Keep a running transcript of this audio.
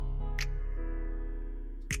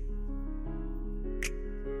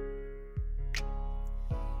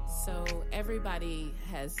So everybody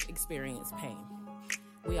has experienced pain.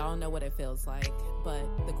 We all know what it feels like,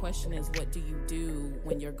 but the question is, what do you do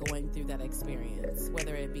when you're going through that experience?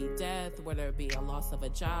 Whether it be death, whether it be a loss of a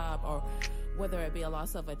job, or whether it be a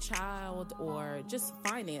loss of a child, or just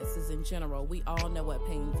finances in general, we all know what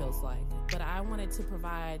pain feels like. But I wanted to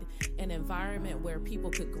provide an environment where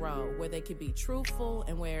people could grow, where they could be truthful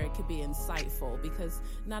and where it could be insightful, because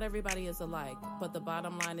not everybody is alike. But the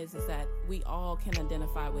bottom line is that we all can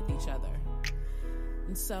identify with each other.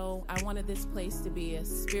 And so I wanted this place to be a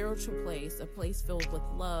spiritual place, a place filled with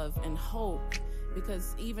love and hope,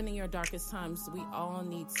 because even in your darkest times, we all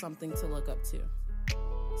need something to look up to.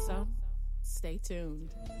 So stay tuned.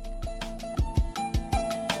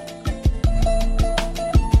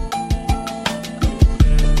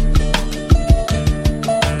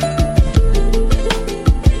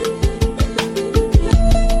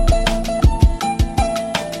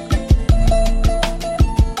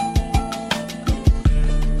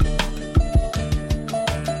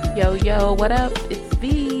 Yo, what up? It's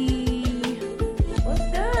V. What's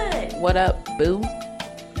good? What up, boo?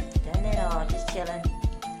 Done it all, just chilling.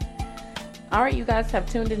 All right, you guys have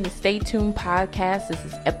tuned in to Stay Tuned Podcast. This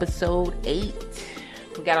is episode 8.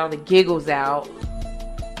 We got all the giggles out,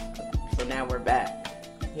 so now we're back.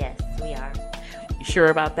 Yes, we are. You sure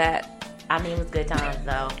about that? I mean, it was good times,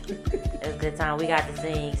 though. It was good time. We got to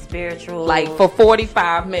sing spiritual. Like for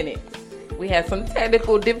 45 minutes. We had some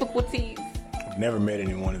technical difficulties. I've never met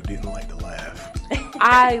anyone who didn't like to laugh.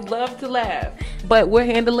 I love to laugh, but we're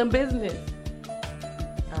handling business.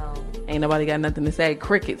 Oh. Ain't nobody got nothing to say.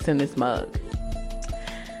 Crickets in this mug.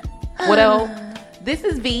 Well, this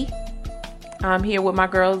is V. I'm here with my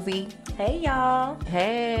girl Z. Hey, y'all.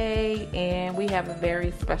 Hey, and we have a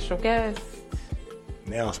very special guest.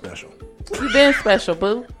 Now special. You been special,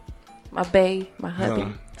 boo. My bae, my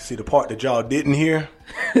hubby. See the part that y'all didn't hear?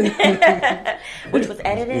 Which was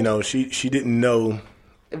edited? You know, she didn't know,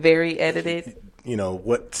 Very edited. you know,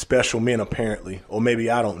 what special meant apparently. Or maybe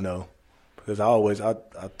I don't know. Because I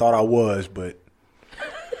thought I was, but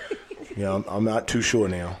you know, I'm not too sure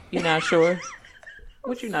now. You not sure?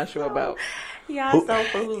 What you not sure about? Y'all so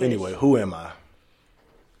foolish. Anyway, who am I?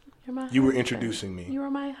 You're my You were husband. introducing me. You were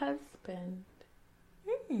my husband.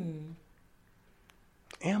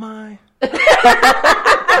 Am I?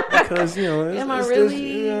 Because, you know, Am I it's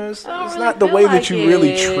really? it's I don't it's really not the feel way like that you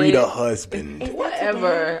really it. treat a husband.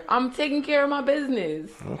 Whatever. I'm taking care of my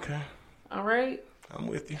business. Okay, All right? I'm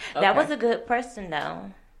with you. That Okay. was a good person,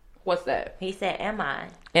 though. What's that? He said, am I?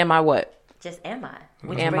 Am I what? Just am I?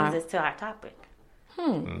 Which Am brings I? us to our topic.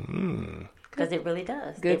 Because it really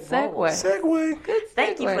does. Good It segue. rolls. Segue. Good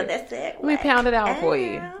Thank you segue. for that segue. Let me pound it out for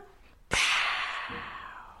you. Yeah.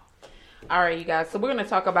 All right, you guys. So we're going to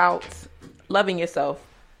talk about loving yourself,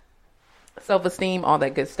 self-esteem, all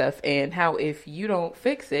that good stuff, and how if you don't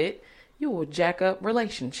fix it, you will jack up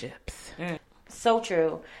relationships. So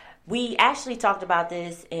true. We actually talked about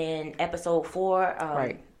this in episode 4,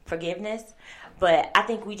 Right. forgiveness. But I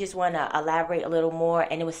think we just want to elaborate a little more.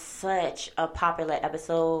 And it was such a popular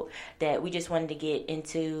episode that we just wanted to get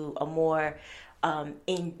into a more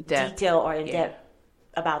in Depth. detail or in depth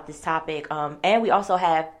about this topic. And we also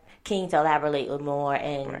have King to elaborate a little more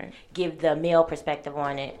and give the male perspective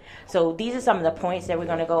on it. So these are some of the points that we're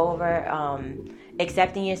going to go over.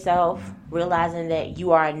 Accepting yourself, realizing that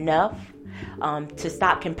you are enough, to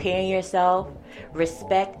stop comparing yourself,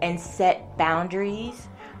 respect and set boundaries,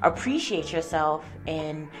 appreciate yourself,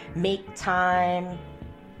 and make time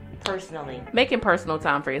personally. Making personal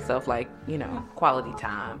time for yourself, like, you know, quality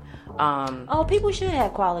time. Oh, people should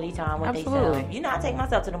have quality time with Absolutely. themselves. You know, I take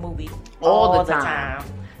myself to the movies All the time.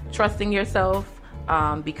 Trusting yourself,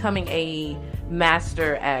 becoming a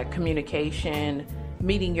master at communication,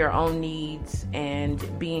 meeting your own needs,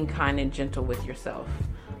 and being kind and gentle with yourself.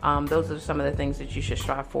 Those are some of the things that you should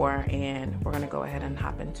strive for, and we're going to go ahead and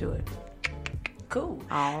hop into it. Cool.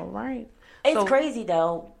 All right. It's crazy,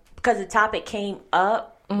 though, because the topic came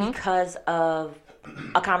up because of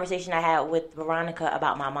a conversation I had with Veronica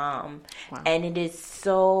about my mom. Wow. And it is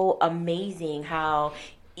so amazing how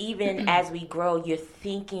even as we grow, you're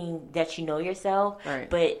thinking that you know yourself. Right.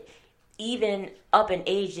 But even up in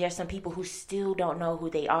age, there's some people who still don't know who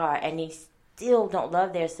they are, and they still don't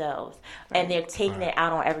love themselves. Right. And they're taking it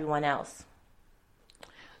out on everyone else.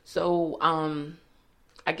 So,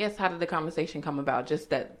 I guess how did the conversation come about? Just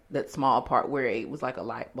that small part where it was like a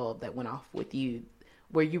light bulb that went off with you,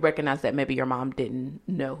 where you recognized that maybe your mom didn't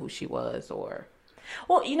know who she was, or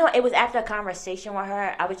Well, it was after a conversation with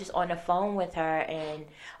her. I was just on the phone with her, and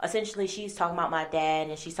essentially she's talking about my dad,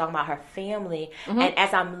 and she's talking about her family. Mm-hmm. And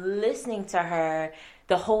as I'm listening to her,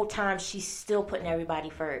 the whole time she's still putting everybody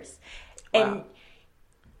first. Wow. And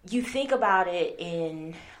you think about it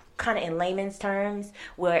in kind of in layman's terms,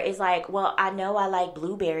 where it's like, well, I know I like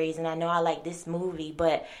blueberries, and I know I like this movie,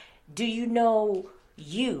 but do you know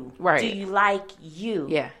you? Right. Do you like you?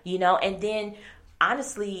 Yeah. And then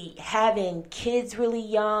honestly, having kids really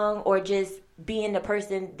young, or just being the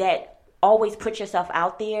person that always puts yourself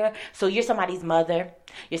out there. So you're somebody's mother,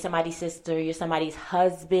 you're somebody's sister, you're somebody's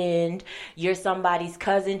husband, you're somebody's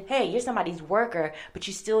cousin. Hey, you're somebody's worker, but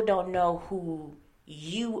you still don't know who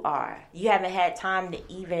you are. You haven't had time to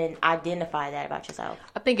even identify that about yourself.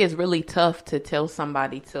 I think it's really tough to tell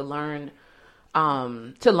somebody to learn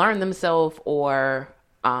themselves, or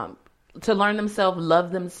to learn themselves,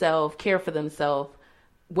 love themselves, care for themselves,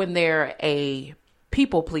 when they're a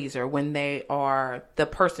people pleaser, when they are the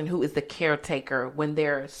person who is the caretaker, when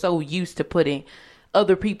they're so used to putting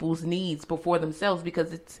other people's needs before themselves,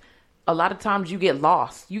 because it's a lot of times you get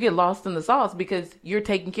lost. You get lost in the sauce because you're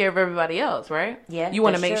taking care of everybody else, right? Yeah. You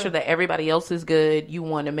want to make sure that everybody else is good. You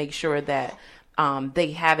want to make sure that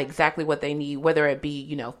they have exactly what they need, whether it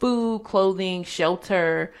be, food, clothing,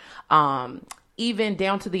 shelter, even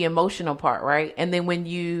down to the emotional part, right? And then when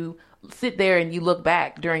you sit there and you look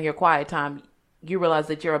back during your quiet time, you realize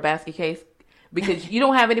that you're a basket case because you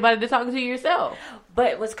don't have anybody to talk to yourself.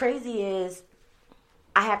 But what's crazy is,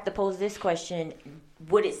 I have to pose this question: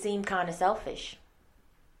 would it seem kind of selfish?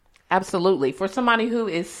 Absolutely. For somebody who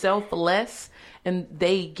is selfless and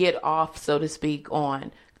they get off, so to speak,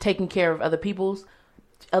 on taking care of other people,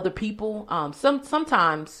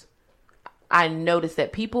 sometimes I notice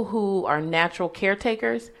that people who are natural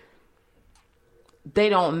caretakers, they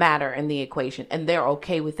don't matter in the equation, and they're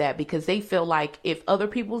okay with that because they feel like if other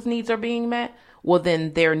people's needs are being met, well,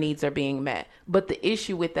 then their needs are being met. But the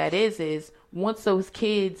issue with that is once those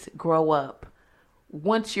kids grow up,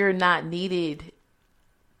 once you're not needed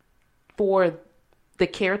for the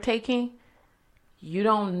caretaking, you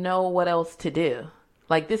don't know what else to do.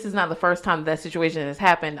 Like, this is not the first time that situation has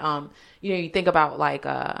happened. You think about like,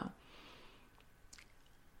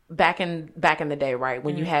 back in the day, right?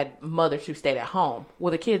 When you had mothers who stayed at home.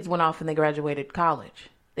 Well, the kids went off and they graduated college.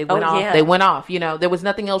 They went off. There was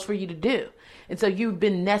nothing else for you to do. And so you've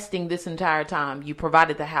been nesting this entire time. You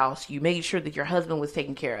provided the house. You made sure that your husband was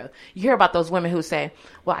taken care of. You hear about those women who say,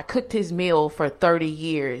 well, I cooked his meal for 30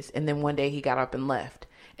 years and then one day he got up and left.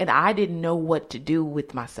 And I didn't know what to do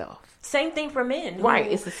with myself. Same thing for men.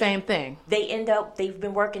 Right. It's the same thing. They've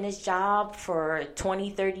been working this job for 20,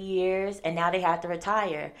 30 years, and now they have to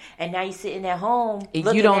retire. And now you're sitting at home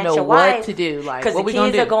looking you don't at know your what wife, to do. Like, because what the we gonna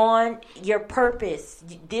kids do? are gone. Your purpose.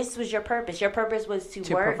 This was your purpose. Your purpose was to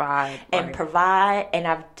work provide. And right. provide. And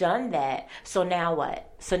I've done that. So now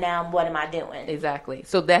what? So now what am I doing? Exactly.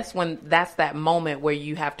 So that's that moment where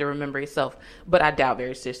you have to remember yourself. But I doubt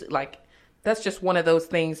very seriously. Like, that's just one of those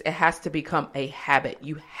things. It has to become a habit.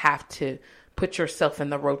 You have to put yourself in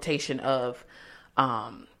the rotation of,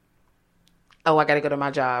 I got to go to my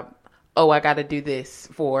job. Oh, I got to do this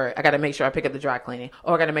I got to make sure I pick up the dry cleaning.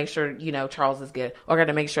 Oh, I got to make sure, Charles is good. Oh, I got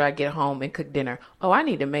to make sure I get home and cook dinner. Oh, I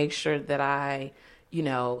need to make sure that I,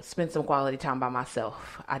 spend some quality time by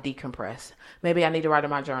myself. I decompress. Maybe I need to write in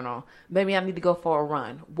my journal. Maybe I need to go for a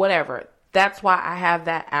run, whatever. That's why I have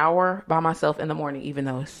that hour by myself in the morning, even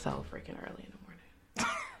though it's so freaking early in the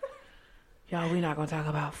morning. Y'all, we're not going to talk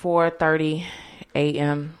about 4:30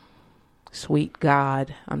 a.m. Sweet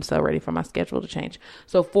God. I'm so ready for my schedule to change.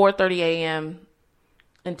 So 4:30 a.m.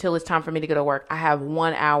 until it's time for me to go to work. I have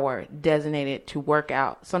 1 hour designated to work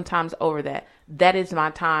out. Sometimes over that. That is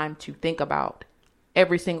my time to think about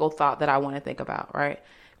every single thought that I want to think about, right?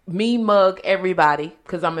 Me mug everybody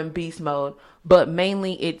because I'm in beast mode. But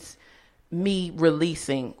mainly it's me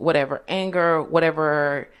releasing whatever anger,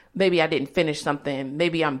 whatever, maybe I didn't finish something.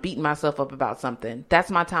 Maybe I'm beating myself up about something. That's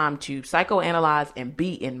my time to psychoanalyze and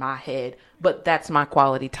be in my head. But that's my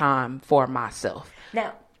quality time for myself.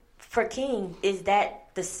 Now, for King, is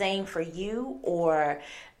that the same for you? Or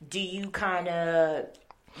do you kind of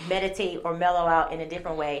meditate or mellow out in a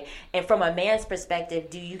different way? And from a man's perspective,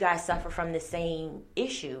 do you guys suffer from the same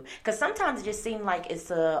issue? Because sometimes it just seems like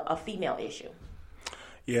it's a female issue.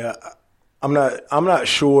 Yeah, I'm not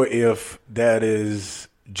sure if that is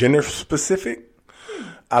gender specific.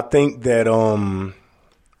 I think that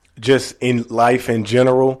just in life in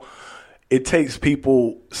general, it takes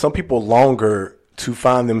some people longer to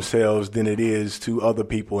find themselves than it is to other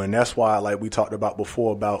people. And that's why, like we talked about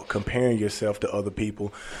before, about comparing yourself to other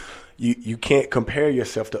people. you can't compare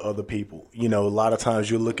yourself to other people. You know, a lot of times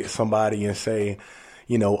you look at somebody and say,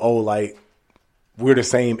 you know, oh, like, we're the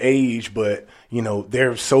same age, but, you know,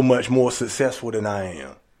 they're so much more successful than I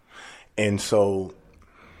am. And so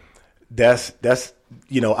that's,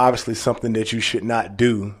 you know, obviously something that you should not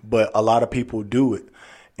do, but a lot of people do it.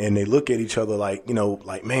 And they look at each other like, you know,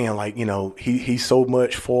 like, man, like, you know, he's so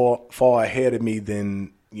much far ahead of me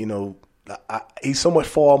than, you know, he's so much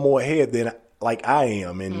far more ahead than like I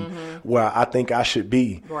am and where I think I should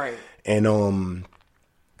be. Right. And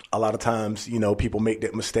a lot of times, you know, people make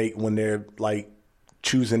that mistake when they're like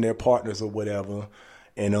choosing their partners or whatever.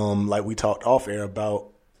 And like we talked off air about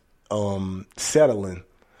settling.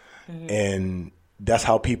 And that's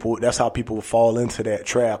how people fall into that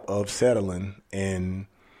trap of settling. And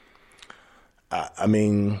I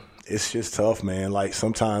mean, it's just tough, man. Like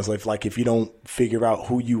sometimes if you don't figure out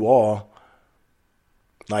who you are,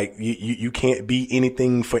 like you can't be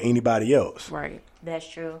anything for anybody else. Right. That's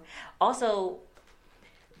true. Also,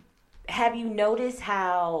 have you noticed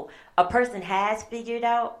how a person has figured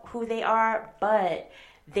out who they are, but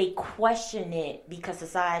they question it because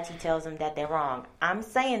society tells them that they're wrong? I'm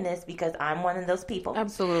saying this because I'm one of those people.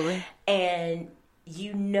 Absolutely. And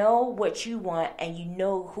you know what you want and you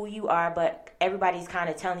know who you are, but everybody's kind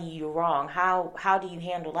of telling you you're wrong. How do you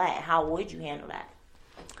handle that? How would you handle that?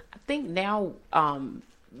 I think now,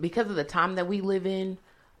 because of the time that we live in,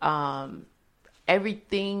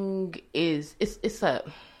 everything is it's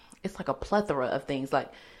like a plethora of things.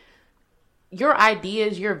 Like your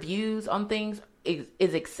ideas, your views on things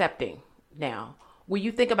is accepting now. When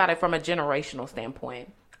you think about it from a generational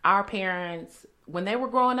standpoint, our parents, when they were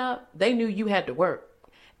growing up, they knew you had to work.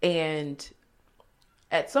 And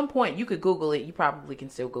at some point you could Google it. You probably can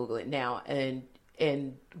still Google it now. And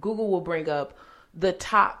Google will bring up the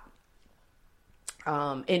top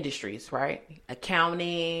industries, right?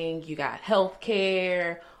 Accounting, you got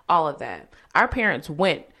healthcare, all of that. Our parents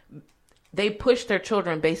they pushed their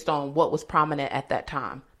children based on what was prominent at that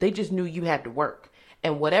time. They just knew you had to work.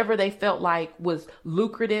 And whatever they felt like was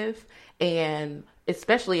lucrative, and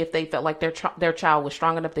especially if they felt like their child was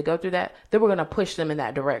strong enough to go through that, they were going to push them in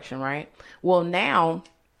that direction, right? Well, now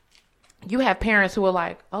you have parents who are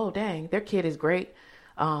like, oh, dang, their kid is great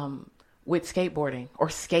with skateboarding or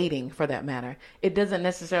skating for that matter. It doesn't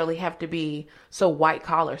necessarily have to be so white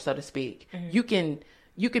collar, so to speak. Mm-hmm.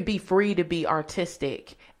 You can be free to be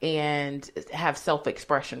artistic and have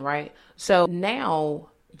self-expression, right? So now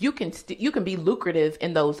you can be lucrative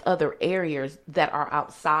in those other areas that are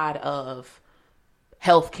outside of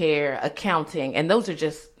healthcare, accounting, and those are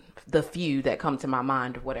just the few that come to my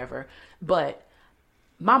mind or whatever. But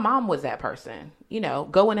my mom was that person, you know,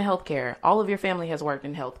 go into healthcare. All of your family has worked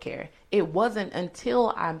in healthcare. It wasn't until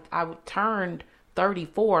I turned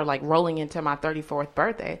 34, like rolling into my 34th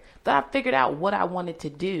birthday, that I figured out what I wanted to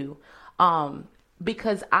do.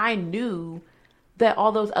 Because I knew that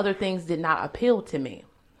all those other things did not appeal to me.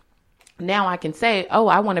 Now I can say, oh,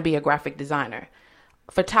 I want to be a graphic designer.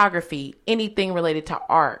 Photography, anything related to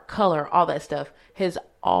art, color, all that stuff has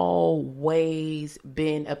always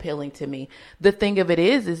been appealing to me. The thing of it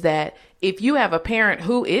is that if you have a parent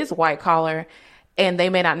who is white collar and they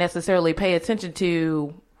may not necessarily pay attention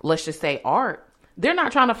to, let's just say, art, they're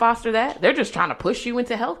not trying to foster that. They're just trying to push you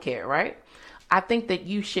into healthcare, right? I think that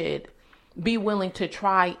you should be willing to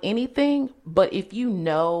try anything, but if you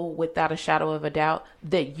know without a shadow of a doubt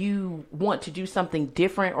that you want to do something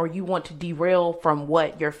different or you want to derail from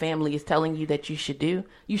what your family is telling you that you should do,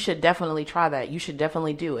 you should definitely try that. You should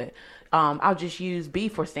definitely do it. I'll just use B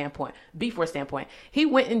for standpoint. He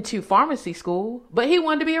went into pharmacy school, but he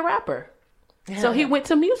wanted to be a rapper. So he went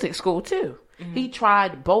to music school too. Mm-hmm. He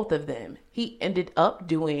tried both of them. He ended up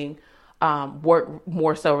doing work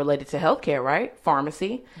more so related to healthcare, right?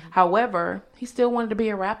 Pharmacy. Mm-hmm. However, he still wanted to be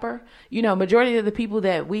a rapper. You know, majority of the people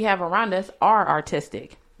that we have around us are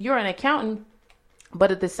artistic. You're an accountant,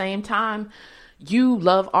 but at the same time, you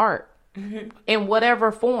love art in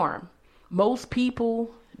whatever form. Most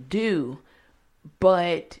people do,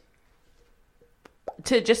 but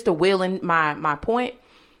to wheel in my point,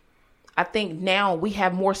 I think now we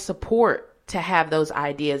have more support to have those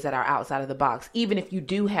ideas that are outside of the box. Even if you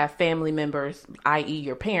do have family members, i.e.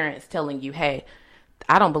 your parents, telling you, hey,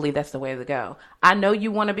 I don't believe that's the way to go. I know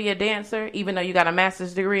you want to be a dancer, even though you got a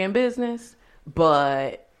master's degree in business,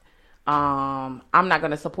 but I'm not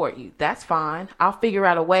going to support you. That's fine. I'll figure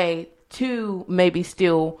out a way to maybe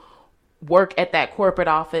still work at that corporate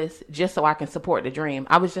office just so I can support the dream.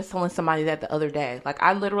 I was just telling somebody that the other day. Like,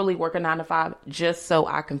 I literally work a 9-to-5 just so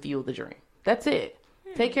I can fuel the dream. That's it.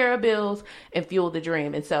 Take care of bills and fuel the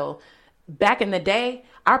dream. And so back in the day,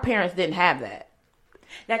 our parents didn't have that.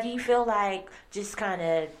 Now, do you feel like just kind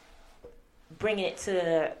of bringing it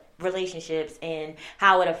to relationships and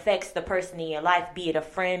how it affects the person in your life, be it a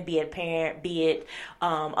friend, be it a parent, be it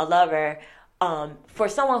a lover, for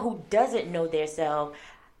someone who doesn't know their self,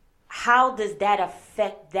 how does that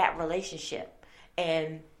affect that relationship?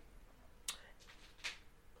 And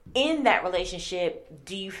in that relationship,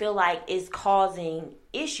 do you feel like it's causing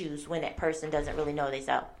issues when that person doesn't really know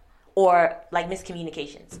themselves, or like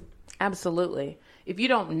miscommunications? Absolutely. If you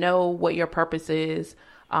don't know what your purpose is,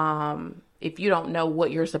 if you don't know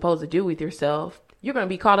what you're supposed to do with yourself, you're going to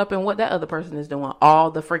be caught up in what that other person is doing all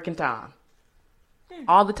the freaking time.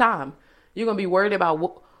 All the time. You're going to be worried about,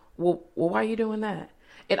 well, why are you doing that?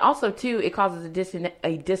 And also, too, it causes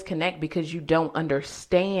a disconnect because you don't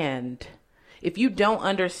understand. If you don't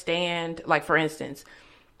understand, like, for instance,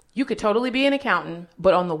 you could totally be an accountant,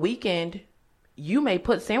 but on the weekend, you may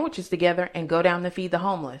put sandwiches together and go down to feed the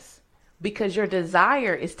homeless. Because your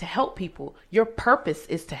desire is to help people. Your purpose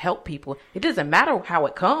is to help people. It doesn't matter how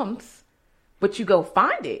it comes, but you go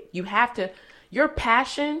find it. You have to, your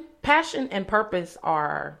passion and purpose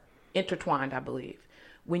are intertwined, I believe.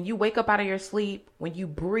 When you wake up out of your sleep, when you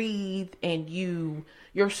breathe and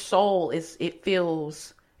your soul it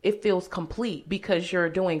feels complete because you're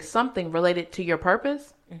doing something related to your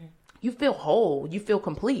purpose. Mm-hmm. You feel whole. You feel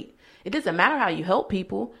complete. It doesn't matter how you help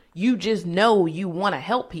people. You just know you want to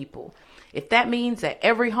help people. If that means that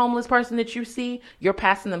every homeless person that you see, you're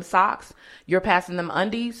passing them socks, you're passing them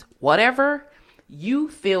undies, whatever, you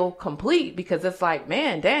feel complete because it's like,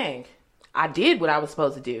 man, dang, I did what I was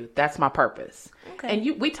supposed to do. That's my purpose. Okay.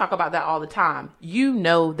 And we talk about that all the time. You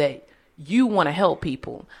know that you want to help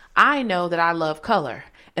people. I know that I love color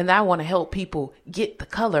and I want to help people get the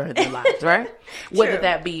color in their lives, right? Whether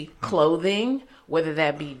that be clothing, whether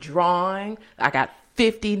that be drawing. I got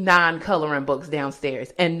 59 coloring books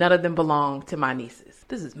downstairs and none of them belong to my nieces.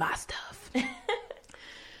 This is my stuff.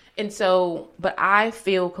 And so, but I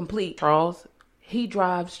feel complete. Charles, he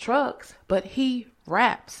drives trucks, but he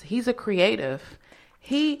raps. He's a creative.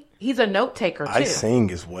 He's a note taker too. I sing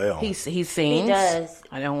as well. He sings. He does.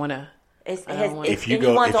 I don't want to. If you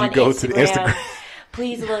go to the Instagram,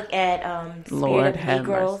 please look at Lord Spirit of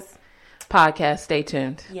Negroes podcast. Stay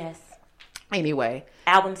tuned. Yes. Anyway,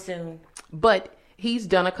 album soon. But he's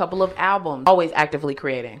done a couple of albums. Always actively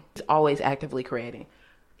creating. He's always actively creating.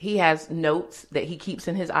 He has notes that he keeps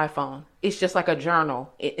in his iPhone. It's just like a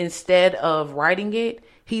journal. Instead of writing it,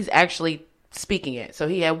 he's actually speaking it. So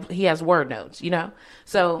he has word notes, you know?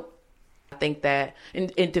 So I think that,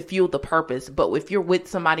 and to fuel the purpose. But if you're with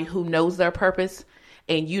somebody who knows their purpose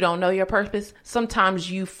and you don't know your purpose, sometimes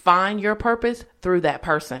you find your purpose through that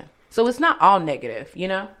person. So it's not all negative, you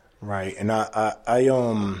know? Right. And I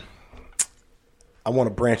want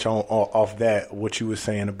to branch off that, what you were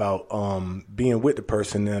saying about being with the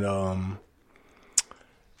person that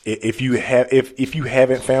if you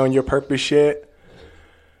haven't found your purpose yet,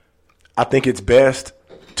 I think it's best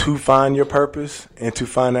to find your purpose and to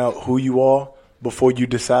find out who you are before you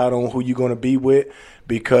decide on who you're going to be with,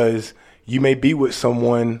 because you may be with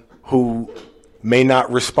someone who may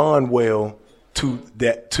not respond well to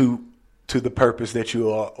that to the purpose that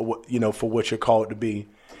you are, you know, for what you're called to be.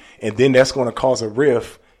 And then that's going to cause a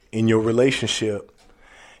rift in your relationship.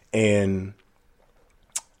 And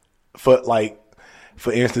for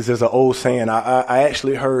instance, there's an old saying. I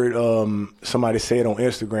actually heard somebody say it on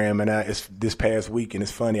Instagram, and it's this past week, and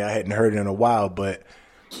it's funny. I hadn't heard it in a while, but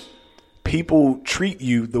people treat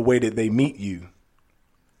you the way that they meet you.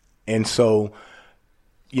 And so,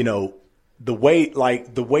 you know, the way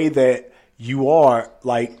that you are,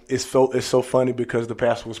 like, it's so funny because the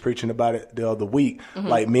pastor was preaching about it the other week. Mm-hmm.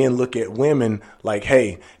 Like, men look at women like,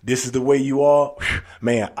 hey, this is the way you are.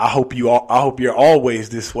 Man, I hope you're always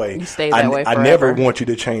this way. You stay that way forever. I never want you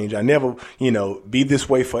to change. I never, be this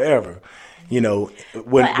way forever.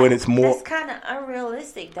 When it's more. That's kind of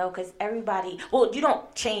unrealistic, though, because you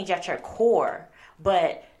don't change at your core,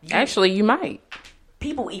 but. Actually, you might.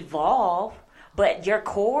 People evolve, but your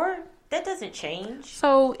core, that doesn't change.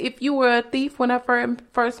 So if you were a thief when I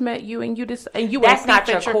first met you and you were that's not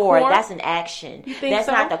your core. That's an action. You think that's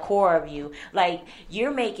so? not the core of you. Like,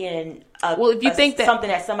 you're making if you think something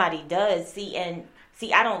that somebody does. See,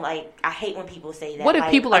 I don't like. I hate when people say that. What if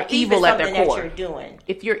people are evil at their core? That you're doing.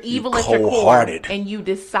 If you're evil at your core and you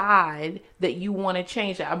decide that you want to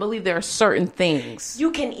change that, I believe there are certain things you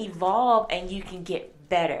can evolve and you can get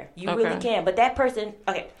better. You really can. But that person,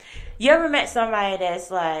 okay. You ever met somebody that's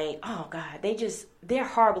like, oh God, they're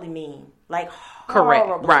horribly mean. Like,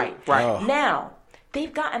 horribly. Correct. Right. Oh. Now,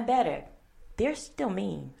 they've gotten better. they're still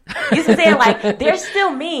mean. You see what I'm saying? Like, they're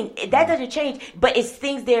still mean. That doesn't change. But it's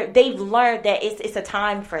things they've learned that it's a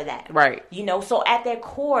time for that. Right. You know, so at their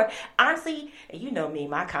core, honestly, you know me,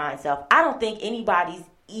 my kind self, I don't think anybody's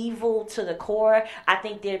evil to the core. I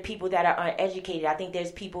think there are people that are uneducated. I think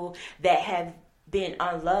there's people that have been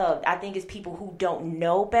unloved. I think it's people who don't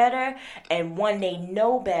know better, and when they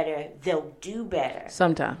know better, they'll do better.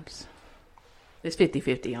 Sometimes. It's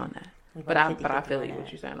 50-50 on that. But I feel you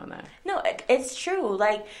what you're saying on that. No, it's true.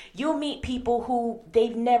 Like, you'll meet people who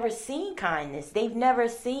they've never seen kindness. They've never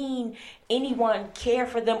seen anyone care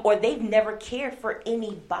for them, or they've never cared for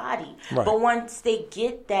anybody. Right. But once they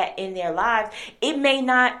get that in their lives, it may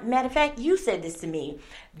not, matter of fact, you said this to me.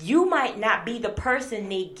 You might not be the person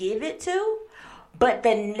they give it to, but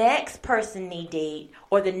the next person they date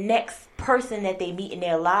or the next person that they meet in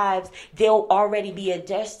their lives, they'll already be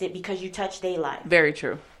adjusted because you touched their life. Very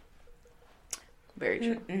true. Very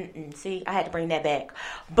true. See, I had to bring that back,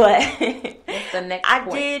 but what's the next I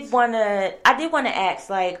point? did want to ask,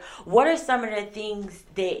 like, what are some of the things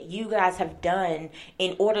that you guys have done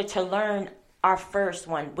in order to learn our first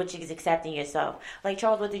one, which is accepting yourself? Like,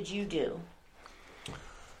 Charles, what did you do?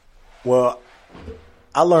 Well,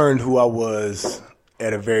 I learned who I was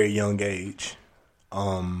at a very young age,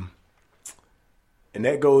 and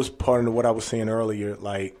that goes part into what I was saying earlier.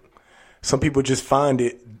 Like, some people just find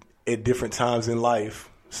it at different times in life.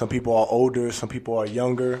 Some people are older, some people are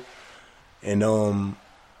younger. And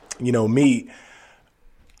you know, me,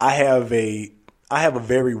 I have a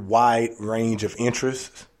very wide range of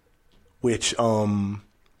interests, which kind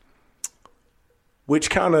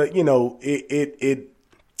of, you know,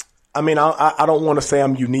 I mean, I don't want to say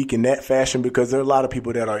I'm unique in that fashion, because there are a lot of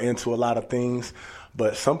people that are into a lot of things,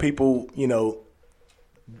 but some people,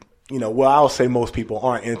 well, I'll say most people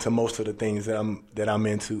aren't into most of the things that I'm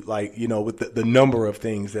into, like, you know, with the number of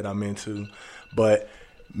things that I'm into. But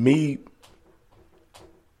me,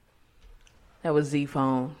 That was Z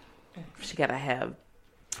phone. She gotta have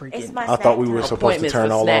freaking. I thought we were supposed to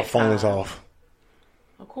turn all our phones off.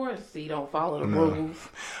 Of course, you don't follow the rules.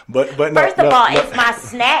 But no, first of all, it's my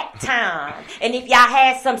snack time, and if y'all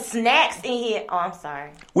had some snacks in here, oh, I'm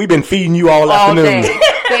sorry. We've been feeding you all afternoon. Day.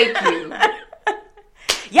 Thank you.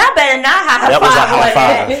 Y'all better not high That was a high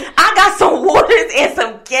five. I got some waters and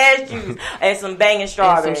some cashews and some banging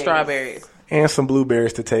strawberries. And some strawberries. And some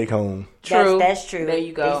blueberries to take home. True. That's true. There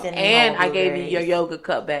you go. And I gave you your yoga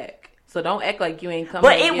cup back. So don't act like you ain't coming.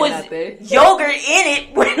 But it was yogurt in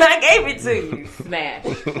it when I gave it to you. Smash.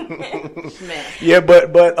 Smash. Yeah,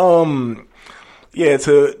 but yeah,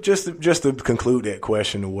 just to conclude that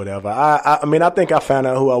question or whatever. I mean, I think I found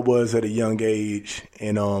out who I was at a young age,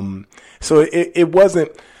 and so it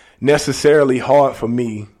wasn't necessarily hard for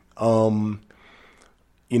me. You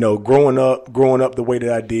know, growing up the way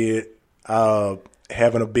that I did,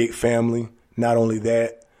 having a big family. Not only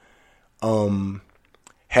that,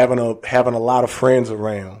 having a lot of friends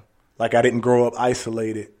around. Like, I didn't grow up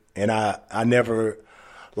isolated, and I've never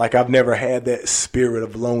had that spirit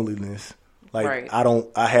of loneliness. Like, right.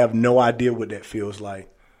 I have no idea what that feels like.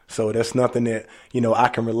 So that's nothing that, you know, I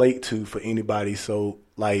can relate to for anybody. So,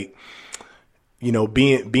 like, you know,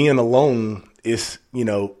 being alone is, you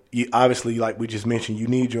know, you obviously, like we just mentioned, you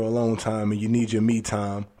need your alone time and you need your me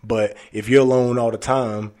time. But if you're alone all the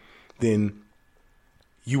time, then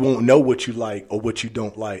you won't know what you like or what you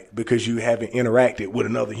don't like, because you haven't interacted with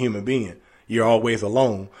another human being. You're always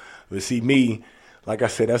alone. But see, me, like I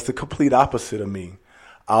said, that's the complete opposite of me.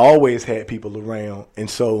 I always had people around, and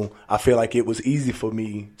so I feel like it was easy for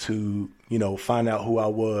me to, you know, find out who I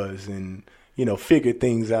was and, you know, figure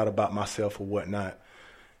things out about myself or whatnot.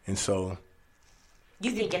 And so,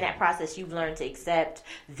 you think in that process you've learned to accept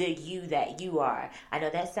the you that you are. I know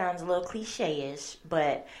that sounds a little cliche-ish,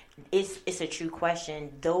 but it's a true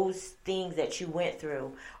question. Those things that you went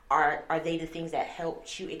through, are they the things that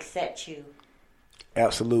helped you accept you?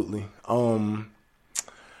 Absolutely.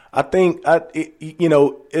 I think you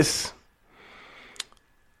know, it's,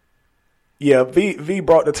 yeah. V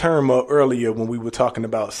brought the term up earlier when we were talking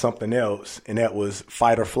about something else, and that was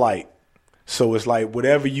fight or flight. So it's like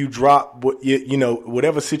whatever you drop, you know,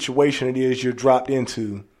 whatever situation it is you're dropped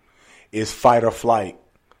into, is fight or flight.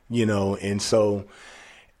 You know, and so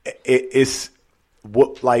it's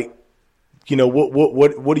what, like, you know,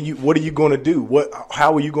 what are you going to do?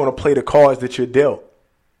 How are you going to play the cards that you're dealt?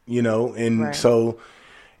 You know, and right. So.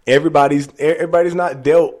 Everybody's not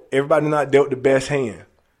dealt the best hand.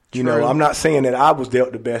 You know, I'm not saying that I was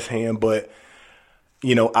dealt the best hand, but,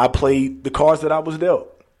 you know, I played the cards that I was dealt.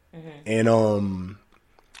 Mm-hmm. And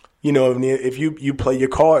you know, if you play your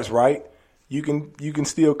cards right, you can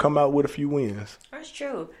still come out with a few wins. That's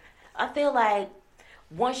true. I feel like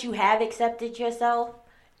once you have accepted yourself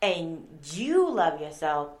and you love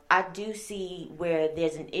yourself, I do see where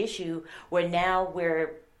there's an issue where now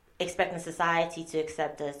we're expecting society to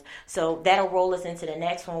accept us. So that'll roll us into the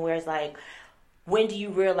next one where it's like, when do you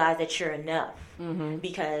realize that you're enough? Mm-hmm.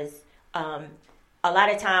 Because a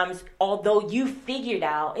lot of times, although you figured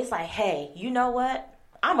out, it's like, hey, you know what?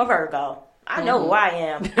 I'm a Virgo. I know who I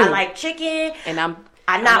am. I like chicken. And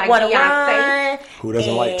I not want to run. Who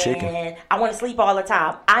doesn't like chicken? I want to sleep all the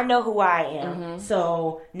time. I know who I am. Mm-hmm.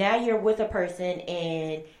 So now you're with a person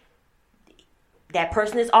and that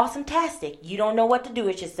person is awesome-tastic. You don't know what to do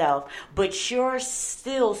with yourself. But you're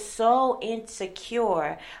still so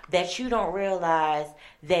insecure that you don't realize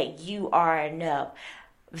that you are enough.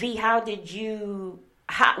 V, when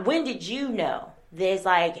did you know? There's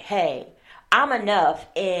like, hey, I'm enough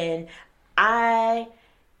and I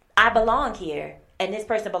belong here. And this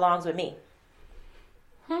person belongs with me.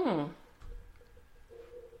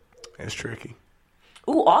 That's tricky.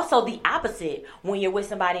 Ooh, also the opposite. When you're with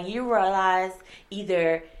somebody and you realize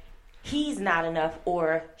either he's not enough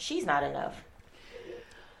or she's not enough.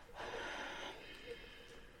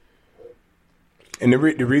 And the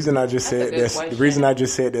reason I just said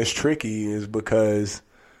that's tricky is because,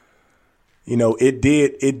 you know, it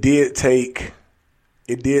did take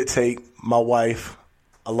my wife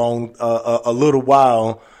a little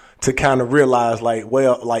while to kind of realize, like,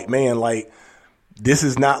 well, like, man, like, this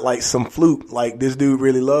is not like some fluke. Like, this dude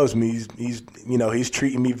really loves me. He's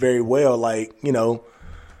treating me very well. Like, you know,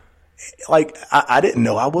 like I didn't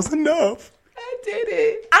know I was enough. I did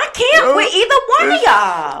it. I can't with either one of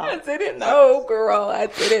y'all. I didn't know, girl. I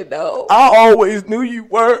didn't know. I always knew you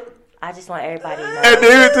were. I just want everybody to know. And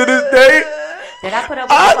even to this day, that I put up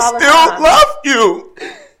with all the time. I still love you.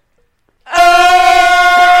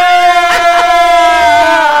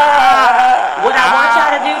 What I want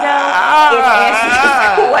y'all to do, though, is answer this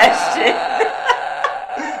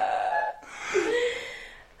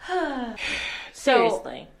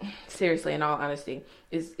question. Seriously, in all honesty,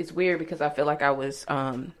 it's weird because I feel like I was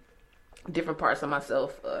different parts of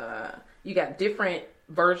myself. You got different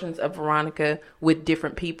versions of Veronica with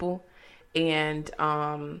different people, and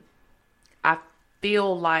I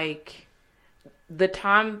feel like the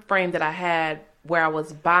time frame that I had where I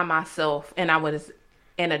was by myself and I was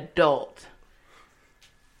an adult,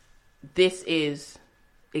 this is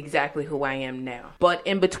exactly who I am now. But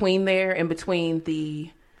in between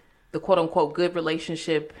the quote unquote good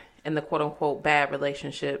relationship and the quote unquote bad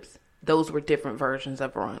relationships, those were different versions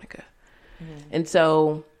of Veronica. Mm-hmm. And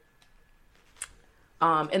so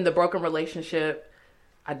in the broken relationship,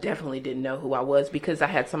 I definitely didn't know who I was because I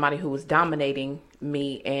had somebody who was dominating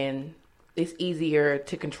me, and it's easier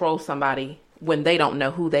to control somebody when they don't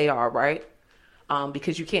know who they are, right?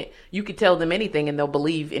 Because you can tell them anything and they'll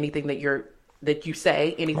believe anything that you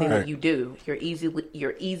say, anything that you do.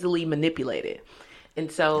 You're easily manipulated.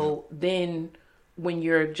 And so then when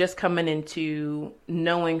you're just coming into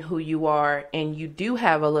knowing who you are and you do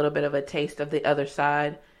have a little bit of a taste of the other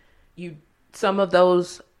side, some of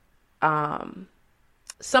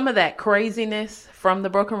that craziness from the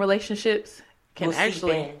broken relationships can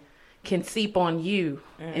seep on you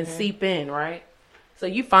and seep in, right? So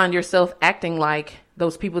you find yourself acting like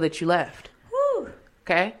those people that you left. Woo.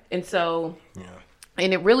 Okay? And so,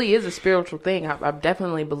 and it really is a spiritual thing. I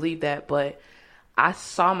definitely believe that, but I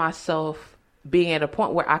saw myself being at a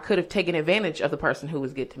point where I could have taken advantage of the person who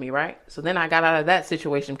was good to me, right? So then I got out of that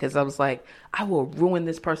situation because I was like, I will ruin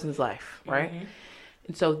this person's life, right? Mm-hmm.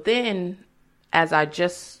 And so then as I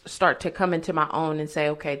just start to come into my own and say,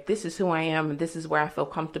 okay, this is who I am and this is where I feel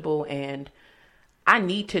comfortable, and I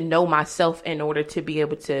need to know myself in order to be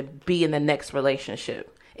able to be in the next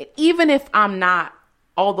relationship. And even if I'm not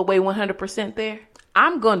all the way 100% there,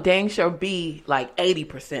 I'm going to dang sure be like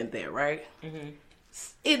 80% there, right? Mm-hmm.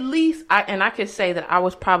 At least, I could say that I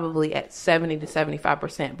was probably at 70 to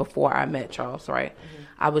 75% before I met Charles, right? Mm-hmm.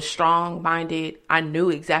 I was strong-minded. I knew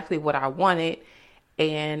exactly what I wanted,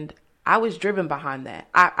 and I was driven behind that.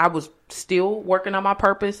 I was still working on my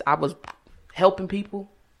purpose. I was helping people,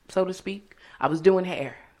 so to speak. I was doing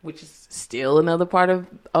hair, which is still another part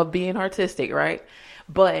of being artistic, right?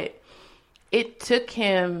 But it took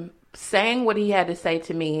him saying what he had to say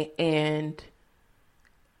to me and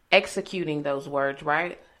executing those words,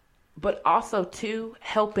 right? But also too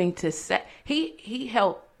helping to set, he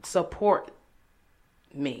helped support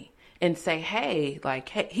me and say, hey,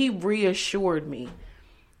 he reassured me,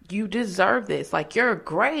 you deserve this. Like, you're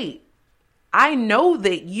great. I know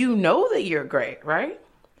that you know that you're great, right?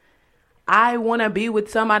 I want to be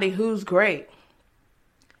with somebody who's great.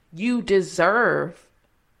 You deserve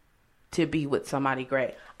to be with somebody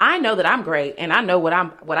great. I know that I'm great, and I know what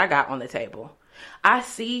I got on the table. I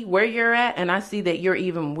see where you're at, and I see that you're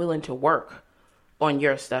even willing to work on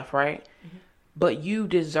your stuff, right? Mm-hmm. But you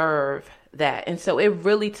deserve that. And so it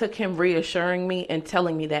really took him reassuring me and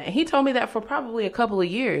telling me that. And he told me that for probably a couple of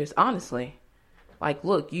years, honestly. Like,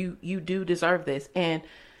 look, you do deserve this. And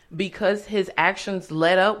because his actions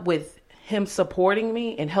led up with him supporting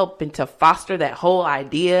me and helping to foster that whole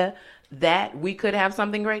idea that we could have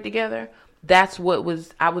something great together, that's what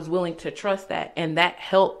I was willing to trust that. And that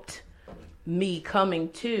helped me coming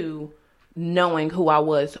to knowing who I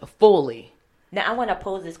was fully. Now, I want to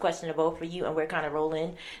pose this question to both of you, and we're kind of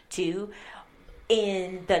rolling too.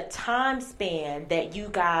 In the time span that you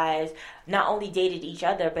guys not only dated each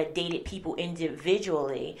other, but dated people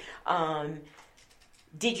individually,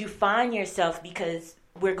 did you find yourself, because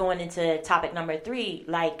we're going into topic number 3,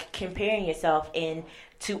 like comparing yourself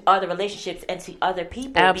to other relationships and to other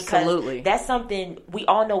people? Absolutely. Because that's something we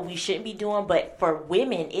all know we shouldn't be doing, but for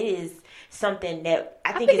women, it is something that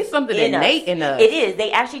I think it's something innate in us. It is.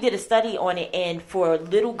 They actually did a study on it, and for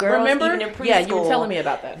little girls, even in preschool, yeah, you were telling me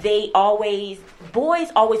about that. Boys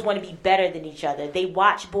always want to be better than each other. They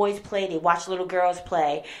watch boys play, they watch little girls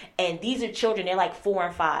play, and these are children. They're like 4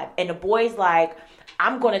 and 5, and the boys like,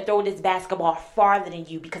 I'm going to throw this basketball farther than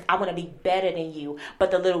you because I want to be better than you. But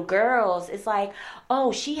the little girls, it's like,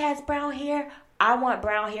 oh, she has brown hair, I want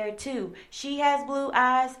brown hair too. She has blue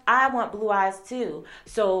eyes, I want blue eyes too.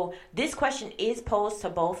 So this question is posed to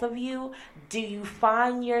both of you. Do you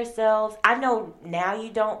find yourselves, I know now you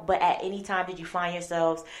don't, but at any time did you find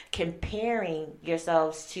yourselves comparing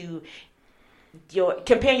yourselves to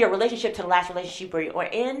comparing your relationship to the last relationship you were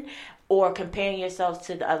in, or comparing yourselves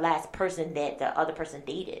to the last person that the other person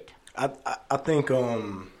dated? I think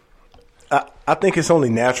I think it's only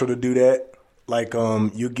natural to do that. Like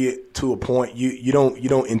you get to a point you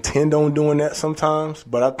don't intend on doing that sometimes,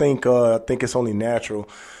 but I think it's only natural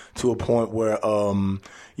to a point where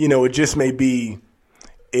it just may be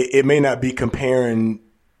it may not be comparing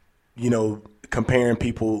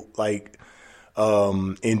people like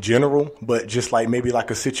in general, but just like maybe like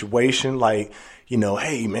a situation like,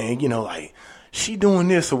 hey man, like she doing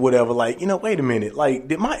this or whatever, like, wait a minute, like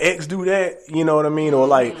did my ex do that? You know what I mean? Or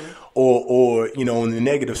like or on the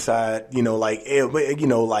negative side, like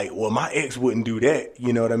like, well, my ex wouldn't do that,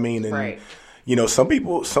 you know what I mean? And right. Some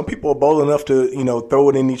people are bold enough to, throw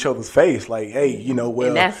it in each other's face, like, hey, well,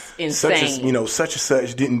 and that's insane. such and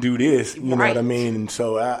such didn't do this, you know right. what I mean? And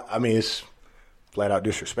so I mean it's flat out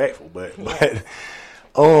disrespectful, but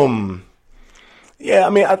yeah, I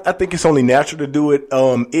mean I think it's only natural to do it.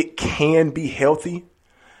 It can be healthy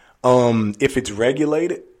if it's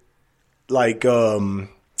regulated. Like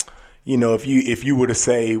if you were to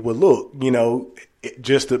say, well, look,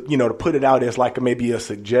 just to, to put it out as like maybe a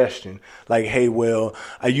suggestion, like, hey, well,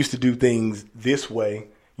 I used to do things this way,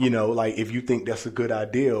 like if you think that's a good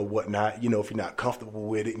idea or whatnot, if you're not comfortable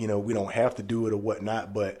with it, we don't have to do it or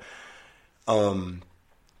whatnot. But,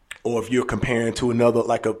 or if you're comparing to another,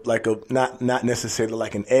 like a not necessarily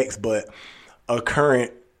like an ex, but a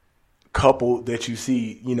current couple that you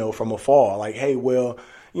see, from afar, like, hey, well,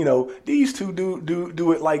 these two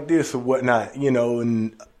do it like this or whatnot,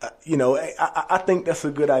 and, I think that's a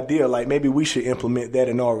good idea. Like maybe we should implement that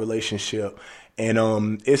in our relationship. And,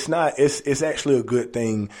 it's actually a good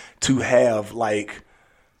thing to have like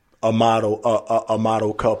a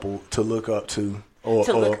model couple to look up to.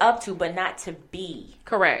 Look up to, but not to be.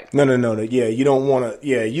 Correct. No. Yeah. You don't want to,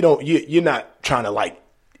 you're not trying to like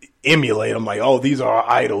emulate them, like, oh, these are our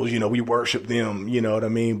idols, we worship them, you know what I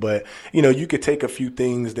mean? But you could take a few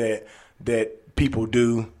things that people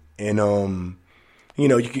do, and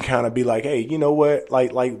you can kind of be like, hey, you know what,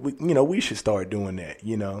 like we should start doing that.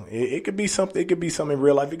 It could be something. It could be something in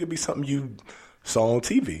real life. It could be something you saw on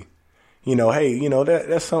TV. Hey,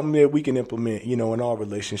 that's something that we can implement, in our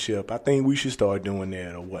relationship. I think we should start doing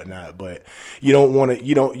that or whatnot. But you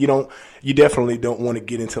definitely don't want to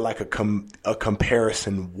get into like a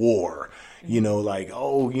comparison war, like,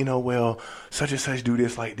 oh, well, such and such do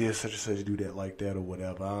this like this, such and such do that like that or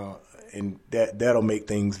whatever. And that'll make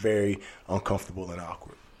things very uncomfortable and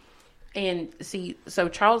awkward. And see, so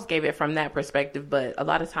Charles gave it from that perspective, but a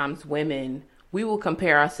lot of times women, we will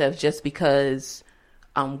compare ourselves just because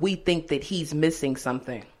we think that he's missing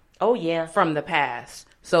something. Oh, yeah. From the past.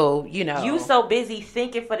 So, you so busy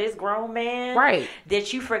thinking for this grown man. Right.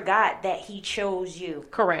 That you forgot that he chose you.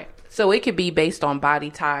 Correct. So it could be based on body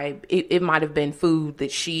type. It might have been food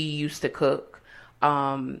that she used to cook.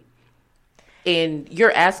 And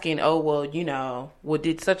you're asking, oh, well,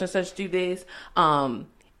 did such and such do this?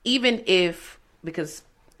 Even if, because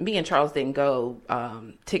me and Charles didn't go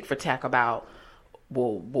tick for tack about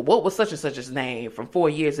well, what was such and such's name from 4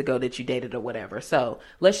 years ago that you dated or whatever. So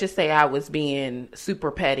let's just say I was being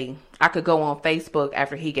super petty. I could go on Facebook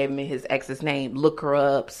after he gave me his ex's name, look her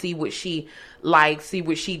up, see what she likes, see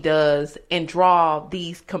what she does, and draw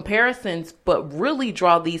these comparisons, but really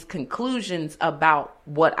draw these conclusions about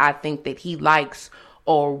what I think that he likes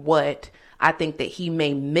or what I think that he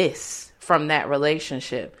may miss from that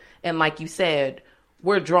relationship. And like you said,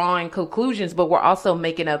 we're drawing conclusions, but we're also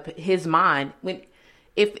making up his mind.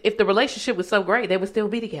 If the relationship was so great, they would still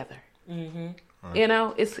be together. Mm-hmm. Right. You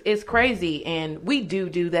know, it's crazy. And we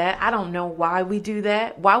do that. I don't know why we do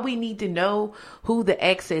that. Why we need to know who the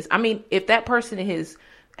ex is. I mean, if that person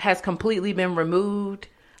has completely been removed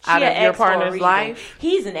out of your partner's life.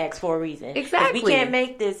 He's an ex for a reason. Exactly. We can't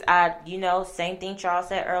make this, same thing Charles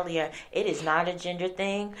said earlier. It is not a gender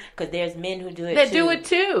thing, because there's men who do it that do it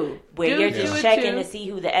too. Where you're just checking to see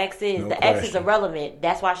who the ex is. No the question. Ex is irrelevant.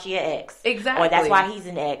 That's why she an ex. Exactly. Or that's why he's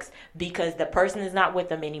an ex, because the person is not with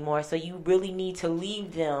them anymore. So you really need to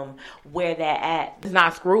leave them where they're at. It's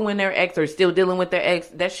not screwing their ex or still dealing with their ex.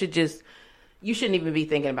 That should just, you shouldn't even be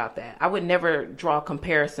thinking about that. I would never draw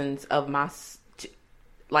comparisons of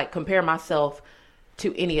compare myself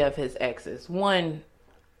to any of his exes. One,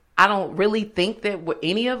 I don't really think that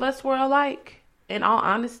any of us were alike, in all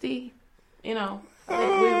honesty. You know,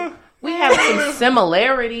 we have some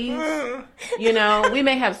similarities, you know, we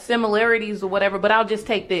may have similarities or whatever, but I'll just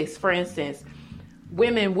take this, for instance.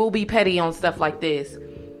 Women will be petty on stuff like this.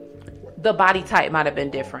 The body type might have been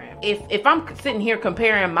different. If I'm sitting here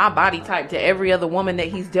comparing my body type to every other woman that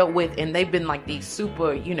he's dealt with, and they've been like these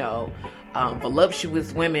super,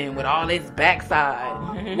 voluptuous women with all this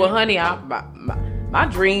backside. Well, honey, my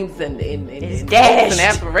dreams and hopes and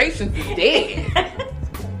aspirations is dead.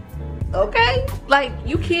 Okay, like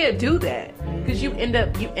you can't do that, because you end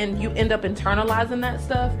up internalizing that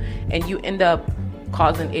stuff, and you end up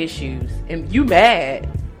causing issues. And you mad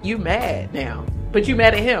now, but you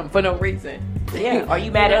mad at him for no reason. Yeah, or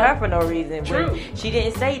you mad at her for no reason. True. She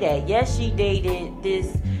didn't say that. Yes, she dated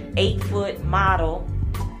this 8-foot model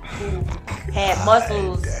who had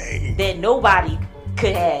muscles that nobody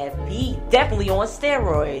could have. He definitely on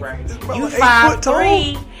steroids. Right. You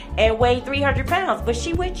 5'3" and weigh 300 pounds, but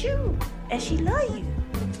she with you and she love you.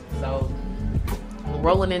 So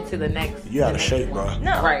rolling into the next. You out of shape, bro.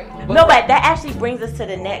 No, right. But that actually brings us to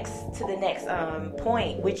the next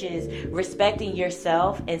point, which is respecting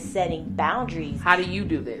yourself and setting boundaries. How do you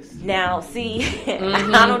do this? Now, see, I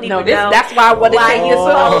don't even know. That's why I wanted to take you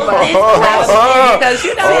so because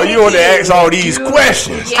you want to ask all these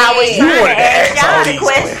questions. I was you wanted to ask all these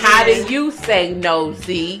questions. How do you say no,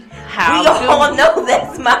 Z? We all know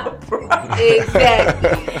that's my problem.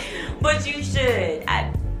 Exactly. But you should.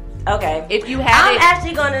 Okay. If you had I'm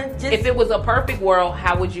actually gonna just. If it was a perfect world,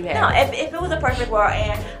 how would you have it? No, if it was a perfect world,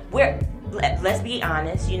 and let's be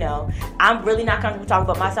honest, I'm really not comfortable talking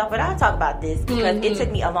about myself, but I'll talk about this because it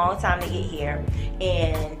took me a long time to get here,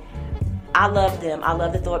 and I love them. I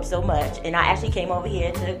love the Thorpe so much, and I actually came over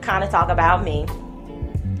here to kind of talk about me.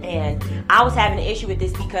 And I was having an issue with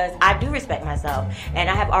this because I do respect myself, and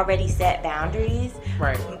I have already set boundaries.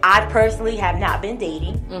 Right. I personally have not been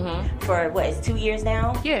dating for it's 2 years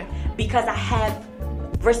now. Yeah. Because I have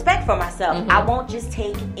respect for myself. I won't just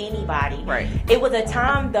take anybody. Right. It was a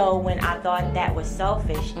time though when I thought that was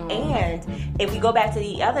selfish. And if we go back to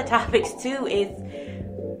the other topics too, is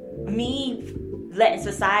me letting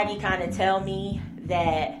society kind of tell me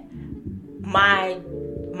that my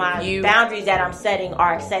boundaries that I'm setting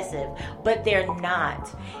are excessive, but they're not.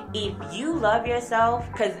 If you love yourself,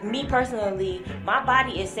 because me personally, my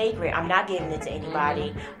body is sacred. I'm not giving it to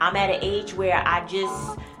anybody. I'm at an age where I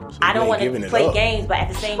don't want to play games, but at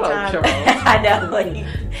the same time, I know,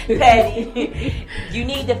 petty. You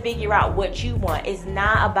need to figure out what you want. It's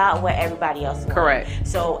not about what everybody else wants. Correct.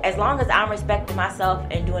 So as long as I'm respecting myself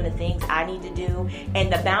and doing the things I need to do,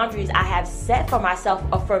 and the boundaries I have set for myself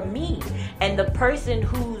are for me, and the person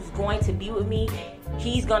who's going to be with me,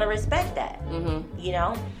 he's going to respect that.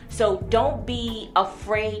 So don't be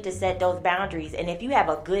afraid to set those boundaries. And if you have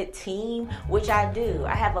a good team, which I do,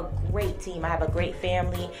 I have a great team, I have a great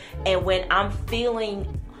family, and when I'm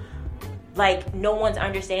feeling like no one's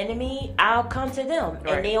understanding me, I'll come to them,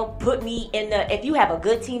 and they'll put me if you have a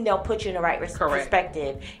good team, they'll put you in the right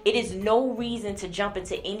perspective. It is no reason to jump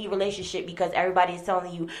into any relationship because everybody is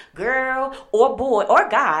telling you, girl or boy or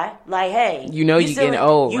guy, like, hey, you're getting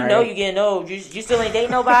old. You know you're getting old. You still ain't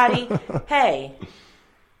dating nobody. Hey,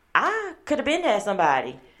 I could have been there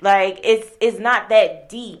somebody. Like, it's not that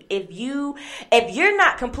deep. If you're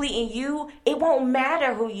not completing you, it won't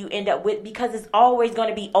matter who you end up with because it's always going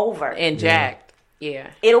to be over. And jacked.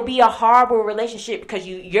 Yeah. It'll be a horrible relationship because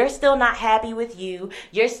you're still not happy with you.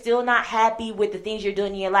 You're still not happy with the things you're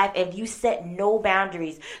doing in your life. And you set no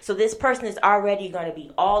boundaries. So this person is already going to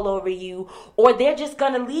be all over you. Or they're just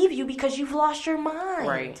going to leave you because you've lost your mind.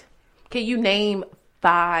 Right. Can you name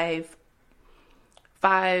five,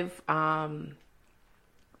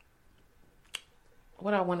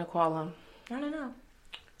 what do I want to call them? I don't know.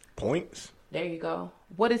 Points? There you go.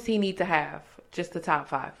 What does he need to have? Just the top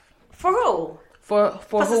 5. For who? For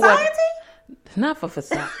For who? society? Not for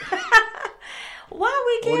society. Why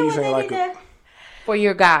are we What are you getting saying, with like that? For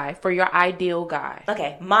your guy. For your ideal guy.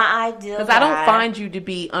 Okay, my ideal Because I don't find you to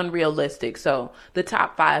be unrealistic. So the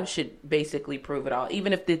top 5 should basically prove it all.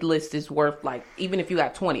 Even if the list is worth even if you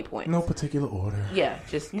got 20 points. No particular order. Yeah,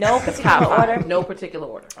 just No the particular top 5. order? No particular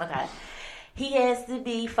order. Okay. He has to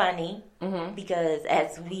be funny because,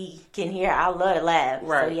 as we can hear, I love to laugh.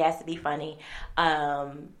 Right. So he has to be funny.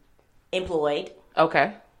 Employed.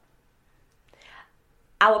 Okay.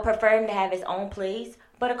 I would prefer him to have his own place,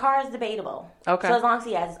 but a car is debatable. Okay. So as long as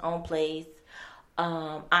he has his own place,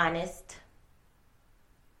 honest,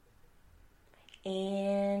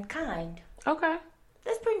 and kind. Okay.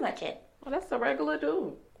 That's pretty much it. Well, that's a regular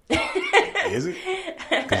dude. Is it?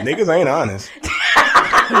 Because niggas ain't honest.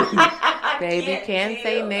 Baby, can't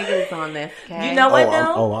say niggas on this, okay? You know what,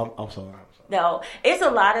 though? I'm sorry. No, it's a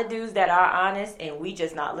lot of dudes that are honest, and we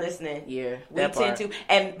just not listening. Yeah, we that tend part. to,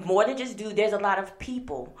 and more than just dudes, there's a lot of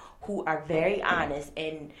people who are very honest.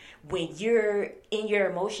 And when you're in your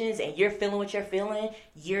emotions and you're feeling what you're feeling,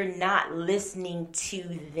 you're not listening to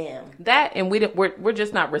them. That, and we're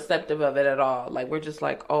just not receptive of it at all. Like, we're just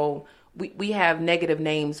like, oh, we have negative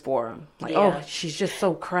names for them. Like, Yeah. oh, she's just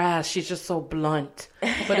so crass. She's just so blunt.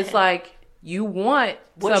 But it's like, you want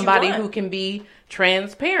What you somebody want. who can be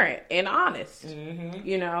transparent and honest.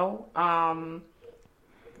 You know,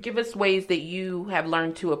 give us ways that you have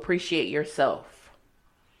learned to appreciate yourself.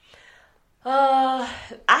 I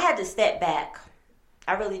had to step back.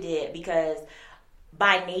 I really did, because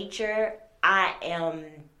by nature I am,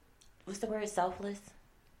 what's the word, selfless?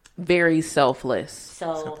 Very selfless.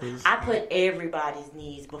 So I put everybody's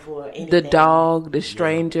needs before anything. The dog, the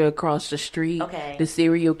stranger across the street, Okay. the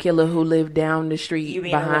serial killer who lived down the You street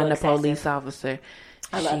being a behind the little police excessive. officer.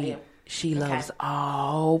 I love you. She Okay. loves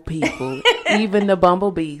all people, even the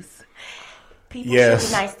bumblebees. People Yes, should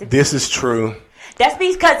be nice to this is true. That's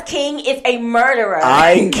because King is a murderer.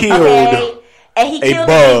 I killed Okay? And he a killed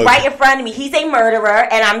bug. me right in front of me. He's a murderer,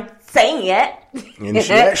 and I'm saying it. And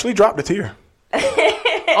she actually dropped a tear.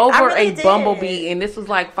 Over really a did. bumblebee, and this was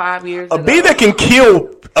like 5 years A ago. bee that can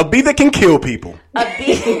kill people. A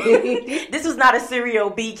bee. This was not a serial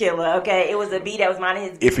bee killer, okay? It was a bee that was minding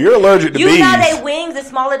his If you're allergic to You bees, know their wings are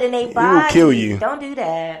smaller than their body. will kill you. Don't do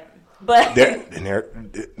that. But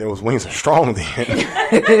those wings are strong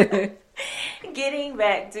then. getting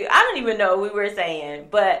back to, I don't even know what we were saying,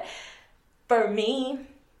 but for me,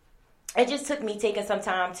 it just took me taking some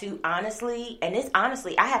time to honestly,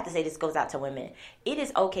 I have to say, this goes out to women. It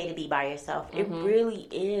is okay to be by yourself. It really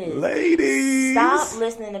is. Ladies. Stop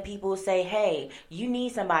listening to people say, hey, you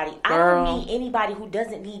need somebody. I Girl. don't need anybody who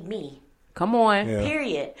doesn't need me. Come on. Yeah.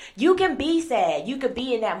 Period. You can be sad. You could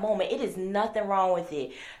be in that moment. It is nothing wrong with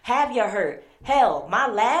it. Have your hurt. Hell,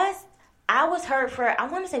 I was hurt for, I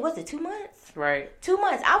want to say, was it 2 months? Right. 2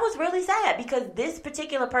 months. I was really sad because this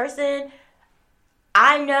particular person,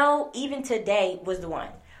 I know even today was the one.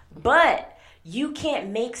 But you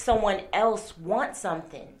can't make someone else want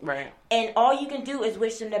something. Right. And all you can do is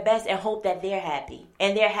wish them the best and hope that they're happy.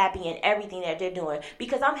 And they're happy in everything that they're doing.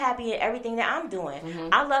 Because I'm happy in everything that I'm doing.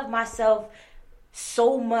 I love myself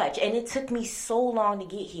so much. And it took me so long to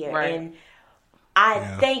get here. Right. And I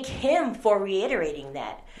thank him for reiterating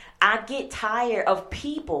that. I get tired of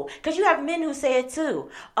people. Because you have men who say it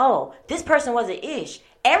too. Oh, this person was an ish.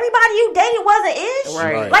 Everybody you dated was an ish?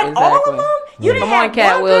 Right, Like all exactly. of them? You didn't Come on, have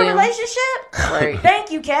Cat one Williams. good relationship? Right.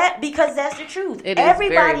 Thank you, Kat, because that's the truth. It is very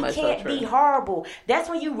Everybody much so can't true. be horrible.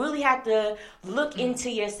 That's when you really have to look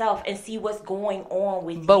into yourself and see what's going on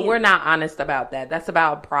with you. But we're not honest about that. That's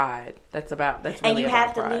about pride. That's really And you about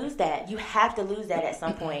have to pride. lose that. You have to lose that at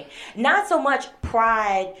some point. Not so much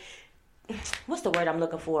pride. What's the word I'm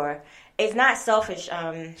looking for? It's not selfish.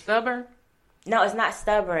 Stubborn? No, it's not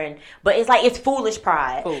stubborn, but it's like, it's foolish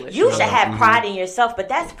pride. Foolish. You should have pride in yourself, but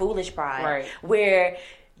that's foolish pride. Right. Where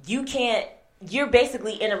you're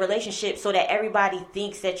basically in a relationship so that everybody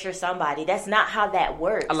thinks that you're somebody. That's not how that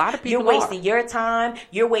works. A lot of people You're wasting your time.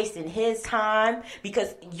 You're wasting his time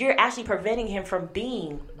because you're actually preventing him from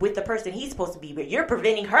being with the person he's supposed to be with. You're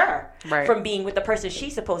preventing her Right. from being with the person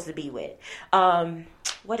she's supposed to be with.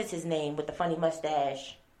 What is his name with the funny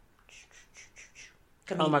mustache?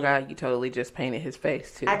 comedian. Oh my God, you totally just painted his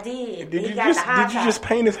face too. I did. Did He you got just the high did you top. just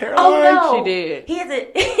paint his hairline? Oh no, She did. He has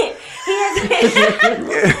a. He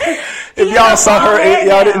has. If He y'all has a saw her, bald head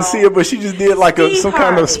y'all now. didn't see it, but she just did like Steve some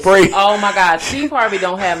kind of Harvey. spray. Oh my God, Steve Harvey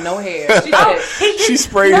don't have no hair. She said, He just, She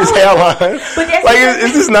sprayed no, his hairline. But that's Like, because-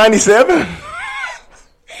 is this 97?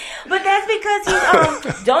 But that's because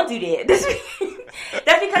he's don't do that.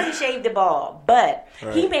 That's because he shaved the bald. But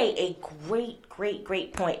he made a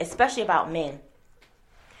great point, especially about men.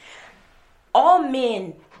 All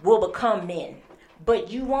men will become men, but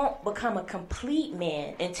you won't become a complete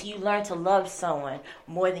man until you learn to love someone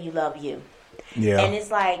more than you love you. Yeah. And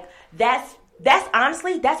it's like that's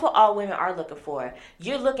honestly that's what all women are looking for.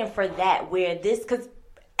 You're looking for that where because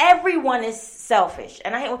everyone is selfish,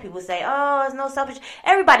 and I hate when people say, "Oh, it's no selfish."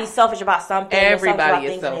 Everybody's selfish about something. Everybody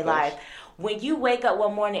They're is selfish about things in their selfish. life. When you wake up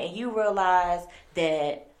one morning and you realize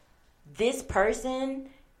that this person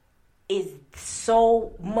is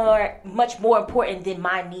so much more important than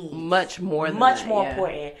my needs. much more than Much that, more yeah.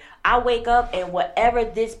 important. I wake up and whatever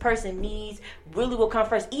this person needs really will come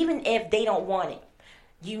first, even if they don't want it.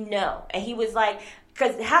 You know. And he was like,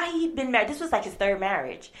 because how he'd been married, this was like his third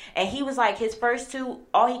marriage. And he was like, his first two,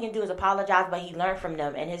 all he can do is apologize, but he learned from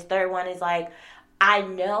them. And his third one is like, I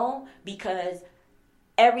know because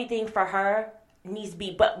everything for her needs to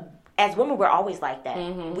be, but as women, we're always like that.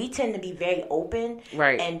 We tend to be very open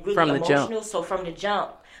Right. and really From the emotional. jump. So from the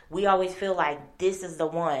jump, we always feel like this is the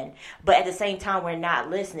one. But at the same time, we're not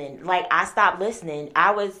listening. Like, I stopped listening.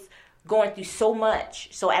 I was going through so much.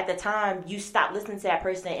 So at the time, you stopped listening to that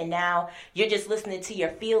person, and now you're just listening to your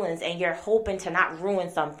feelings, and you're hoping to not ruin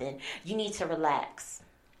something. You need to relax.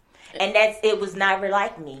 And it was never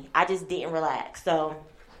like me. I just didn't relax. So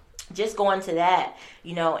just going to that,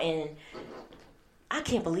 and I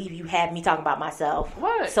can't believe you had me talking about myself.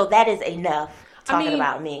 What? So that is enough talking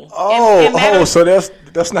about me. It matters- So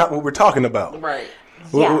that's not what we're talking about. Right.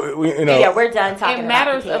 Yeah. We're done talking In about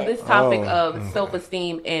matters the of kids. this topic of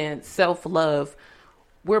self-esteem and self-love,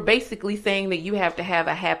 we're basically saying that you have to have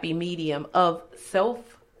a happy medium of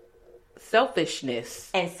selfishness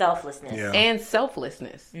And selflessness. Yeah. and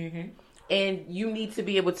selflessness. And you need to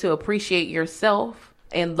be able to appreciate yourself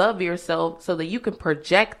and love yourself so that you can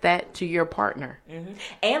project that to your partner.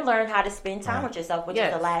 And learn how to spend time with yourself, which is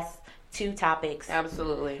Yes. the last two topics.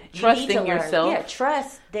 Absolutely. You need to Trusting learn. yourself. Yeah,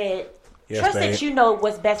 trust that. Yes, trust babe. that you know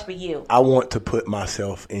what's best for you. I want to put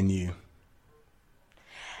myself in you.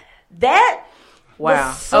 That Wow.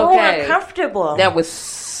 was so Okay. uncomfortable. That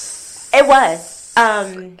was... It was.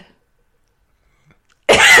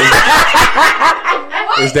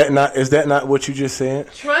 Is that not what you just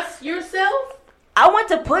said? Trust yourself? I want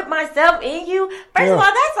to put myself in you. First of all,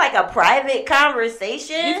 that's like a private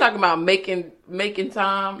conversation. You talking about making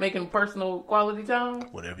time, making personal quality time?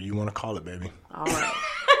 Whatever you want to call it, baby. All right.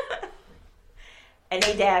 And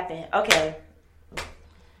they dapping. Okay.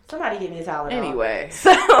 Somebody give me a Tylenol. Anyway.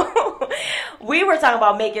 So we were talking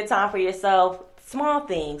about making time for yourself. Small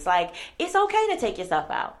things. Like, it's okay to take yourself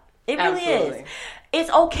out. It really Absolutely. is. It's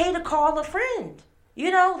okay to call a friend.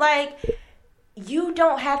 Like, you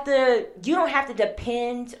don't have to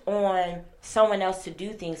depend on someone else to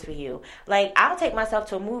do things for you. Like, I'll take myself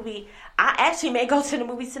to a movie. I actually may go to the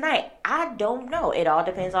movies tonight. I don't know. It all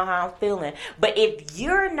depends on how I'm feeling. But if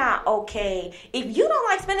you're not okay, if you don't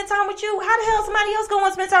like spending time with you, how the hell is somebody else going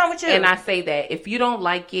to spend time with you? And I say that if you don't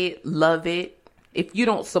like it, love it. If you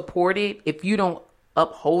don't support it, if you don't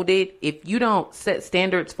uphold it, if you don't set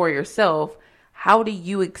standards for yourself, how do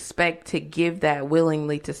you expect to give that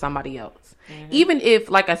willingly to somebody else? Even if,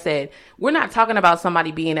 like I said, we're not talking about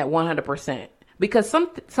somebody being at 100%, because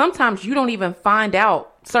sometimes you don't even find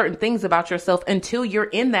out certain things about yourself until you're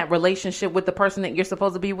in that relationship with the person that you're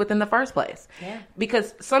supposed to be with in the first place. Yeah.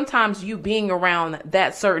 Because sometimes you being around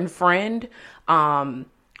that certain friend,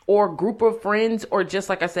 or group of friends, or just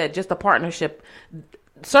like I said, just a partnership,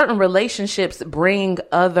 certain relationships bring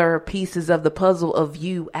other pieces of the puzzle of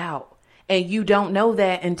you out. And you don't know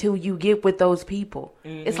that until you get with those people.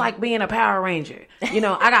 It's like being a Power Ranger. I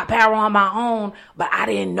got power on my own, but I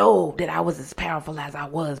didn't know that I was as powerful as I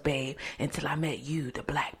was, babe, until I met you, the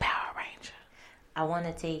Black Power Ranger. I want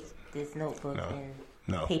to take this notebook and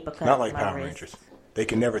No, paper cut not like my Power wrist. Rangers. They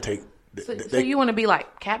can never take. So you want to be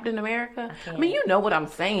like Captain America? I mean, you know what I'm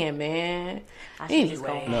saying, man. I should just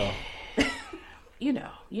go Anyway, No.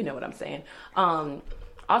 you know what I'm saying.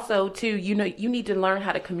 Also, too, you need to learn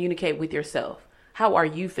how to communicate with yourself. How are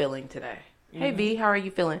you feeling today? Hey, V, how are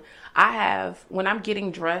you feeling? When I'm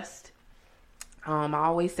getting dressed, I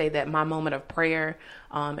always say that my moment of prayer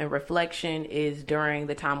and reflection is during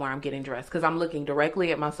the time where I'm getting dressed, because I'm looking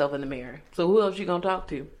directly at myself in the mirror. So who else you gonna talk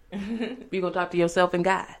to? You're gonna talk to yourself and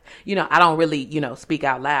God. I don't really, speak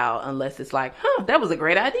out loud unless it's like, that was a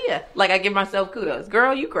great idea. Like, I give myself kudos.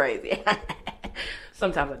 Girl, you crazy.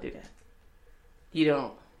 Sometimes I do that. You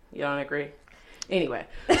don't agree? Anyway,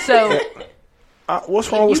 so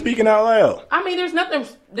what's wrong with speaking out loud? I mean,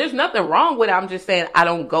 there's nothing wrong with it. I'm just saying I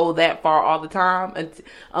don't go that far all the time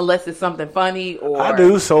unless it's something funny or I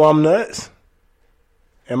do, so I'm nuts.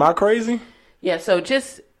 Am I crazy? Yeah, so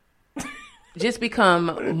just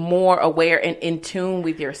become more aware and in tune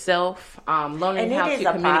with yourself, learning how to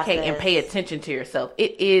communicate and pay attention to yourself.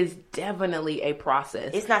 It is definitely a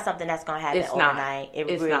process. It's not something that's going to happen overnight.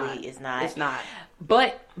 It really is not. It's not.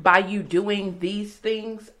 But by you doing these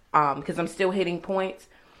things, because I'm still hitting points,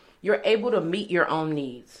 you're able to meet your own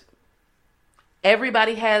needs.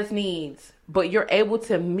 Everybody has needs, but you're able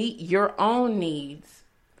to meet your own needs.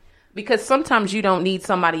 Because sometimes you don't need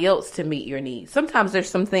somebody else to meet your needs. Sometimes there's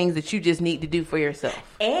some things that you just need to do for yourself.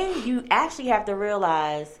 And you actually have to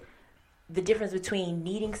realize the difference between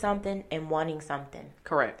needing something and wanting something.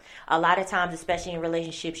 Correct. A lot of times, especially in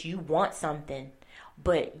relationships, you want something,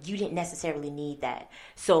 but you didn't necessarily need that.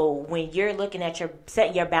 So when you're looking at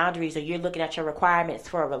setting your boundaries, or you're looking at your requirements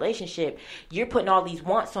for a relationship, you're putting all these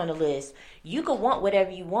wants on the list. You can want whatever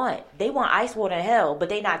you want. They want ice water in hell, but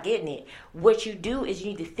they're not getting it. What you do is you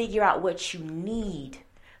need to figure out what you need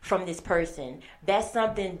from this person. That's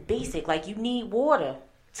something basic. Like, you need water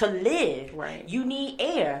to live. Right. You need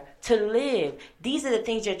air to live. These are the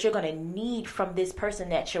things that you're going to need from this person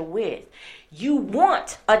that you're with. You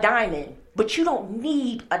want a diamond, but you don't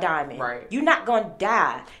need a diamond. Right. You're not going to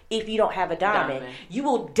die if you don't have a diamond. You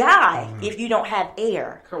will die if you don't have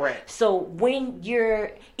air. Correct. So when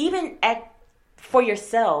you're, for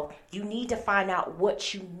yourself, you need to find out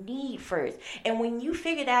what you need first. And when you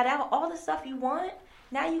figure that out, all the stuff you want,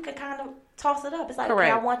 now you can kind of toss it up. It's like,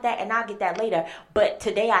 okay, I want that and I'll get that later. But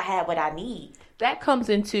today I have what I need. That comes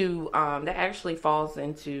into, that actually falls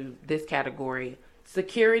into this category: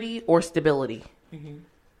 security or stability. Mm-hmm.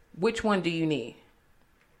 Which one do you need?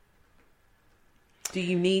 Do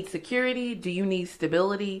you need security? Do you need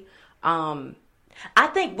stability? I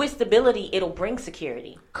think with stability, it'll bring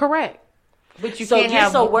security. Correct. But you you're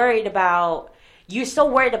so worried about, you say,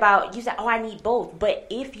 oh, I need both. But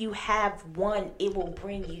if you have one, it will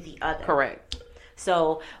bring you the other. Correct.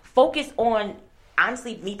 So focus on,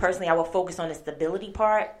 honestly, me personally, I will focus on the stability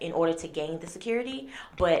part in order to gain the security.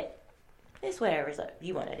 But it's whatever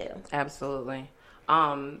you want to do. Absolutely.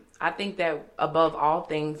 I think that above all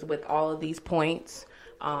things, with all of these points,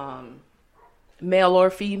 male or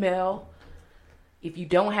female, if you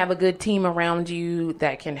don't have a good team around you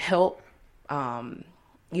that can help,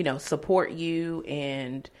 support you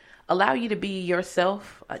and allow you to be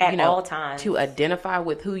yourself at all times, to identify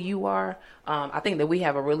with who you are. I think that we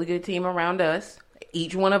have a really good team around us.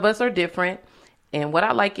 Each one of us are different. And what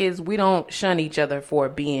I like is we don't shun each other for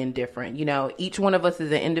being different. Each one of us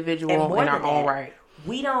is an individual in our own right.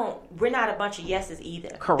 We're not a bunch of yeses either.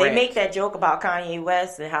 Correct. They make that joke about Kanye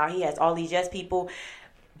West and how he has all these yes people.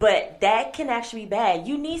 But that can actually be bad.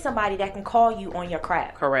 You need somebody that can call you on your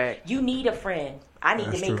crap. Correct. You need a friend.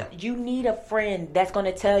 You need a friend that's going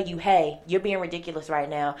to tell you, hey, you're being ridiculous right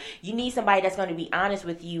now. You need somebody that's going to be honest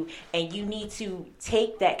with you, and you need to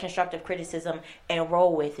take that constructive criticism and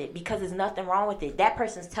roll with it, because there's nothing wrong with it. That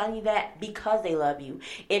person's telling you that because they love you.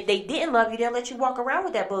 If they didn't love you, they'll let you walk around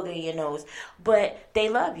with that booger in your nose. But they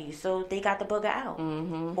love you, so they got the booger out.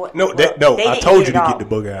 Mm-hmm. I told you to get the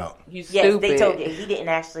booger out. You stupid. Yes, they told you. He didn't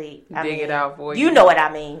actually dig it out for you. You know what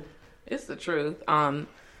I mean. It's the truth.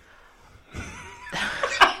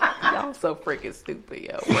 Y'all so freaking stupid,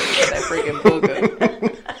 yo. Where's that freaking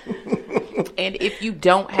booger? And if you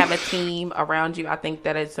don't have a team around you, I think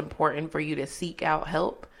that it's important for you to seek out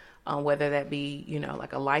help, whether that be,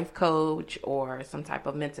 like a life coach or some type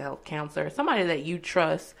of mental health counselor, somebody that you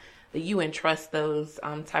trust, that you entrust those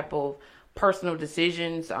type of personal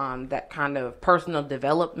decisions, that kind of personal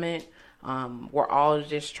development. We're all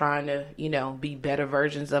just trying to, be better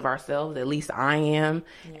versions of ourselves. At least I am.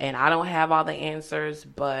 Yeah. And I don't have all the answers.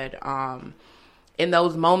 But in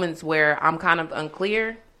those moments where I'm kind of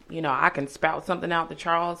unclear, I can spout something out to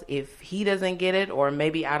Charles. If he doesn't get it, or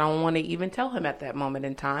maybe I don't want to even tell him at that moment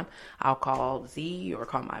in time, I'll call Z or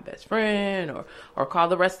call my best friend or call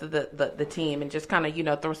the rest of the team and just kind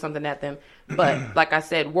of, throw something at them. But like I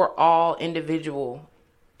said, we're all individuals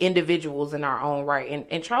in our own right.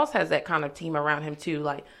 And Charles has that kind of team around him too.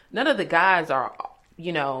 Like, none of the guys are,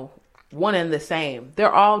 one and the same.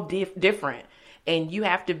 They're all different. And you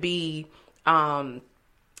have to be I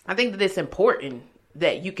think that it's important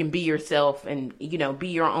that you can be yourself and, be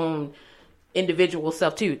your own individual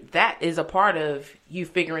self too. That is a part of you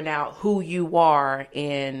figuring out who you are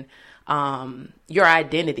and your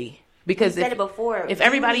identity. Because if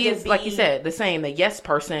everybody is, like you said, the same, the yes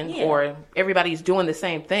person, or everybody's doing the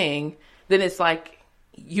same thing, then it's like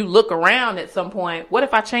you look around at some point, what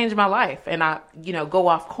if I change my life and I, go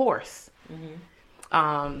off course?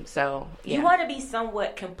 So you want to be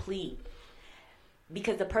somewhat complete,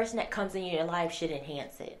 because the person that comes in your life should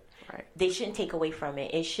enhance it. Right. They shouldn't take away from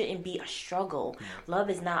it. It shouldn't be a struggle. Love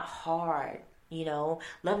is not hard.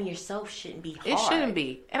 Loving yourself shouldn't be hard. It shouldn't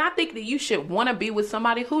be. And I think that you should want to be with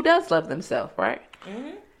somebody who does love themselves, right?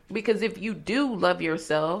 Mm-hmm. Because if you do love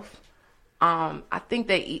yourself, I think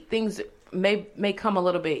that things may come a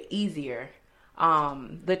little bit easier.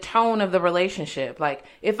 The tone of the relationship, like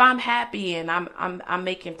if I'm happy and I'm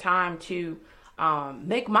making time to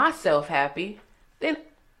make myself happy, then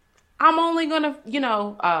I'm only gonna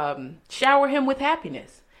shower him with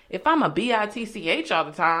happiness. If I'm a bitch all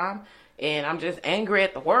the time and I'm just angry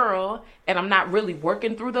at the world and I'm not really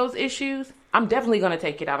working through those issues, I'm definitely going to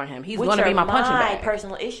take it out on him. He's going to be my punching bag.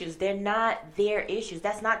 Personal issues. They're not their issues.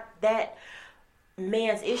 That's not that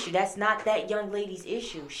man's issue. That's not that young lady's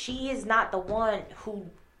issue. She is not the one who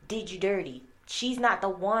did you dirty. She's not the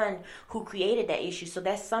one who created that issue. So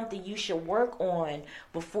that's something you should work on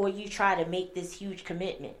before you try to make this huge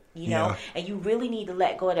commitment, know? And you really need to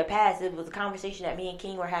let go of the past. It was a conversation that me and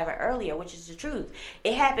King were having earlier, which is the truth.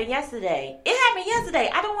 It happened yesterday.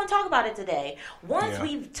 I don't want to talk about it today. Once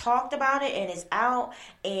we've talked about it and it's out,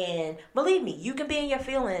 and believe me, you can be in your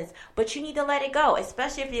feelings, but you need to let it go,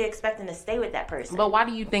 especially if you're expecting to stay with that person. But why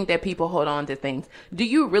do you think that people hold on to things? Do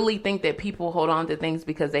you really think that people hold on to things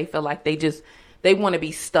because they feel like they want to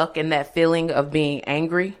be stuck in that feeling of being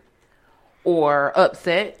angry or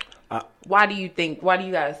upset? Why do you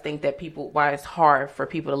guys think that why it's hard for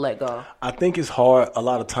people to let go? I think it's hard a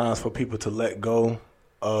lot of times for people to let go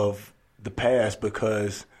of the past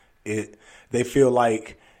because they feel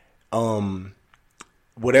like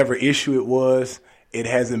whatever issue it was, it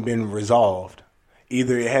hasn't been resolved.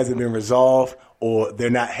 Either it hasn't been resolved or they're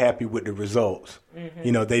not happy with the results.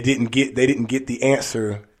 Mm-hmm. They didn't get the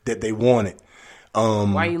answer that they wanted.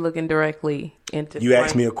 Why are you looking directly into? You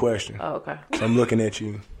asked me a question. Oh, okay. So I'm looking at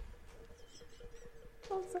you.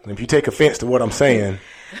 And if you take offense to what I'm saying,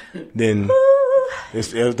 then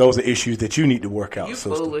those are issues that you need to work out. You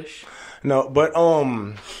foolish. No, but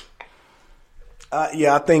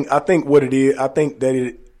I think what it is. I think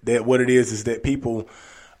that what it is that people,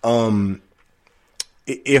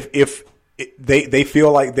 if they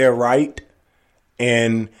feel like they're right,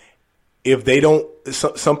 and if they don't,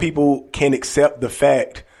 some people can't accept the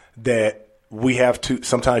fact that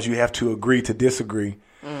sometimes you have to agree to disagree.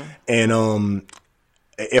 And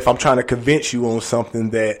if I'm trying to convince you on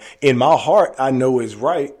something that in my heart I know is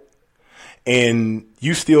right, and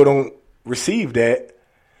you still don't receive that,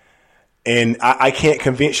 and I can't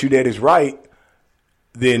convince you that it's right,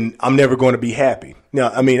 then I'm never going to be happy. Now,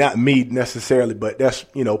 I mean, not me necessarily, but that's,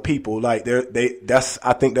 people like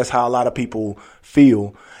I think that's how a lot of people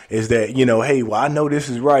feel, is that, hey, well, I know this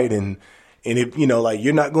is right. And if, like,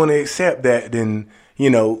 you're not going to accept that, then,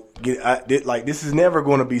 this is never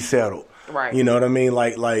going to be settled. Right. You know what I mean?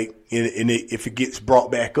 If it gets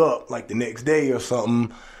brought back up, like the next day or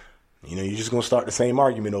something, you're just going to start the same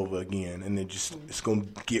argument over again, and it's going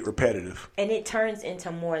to get repetitive. And it turns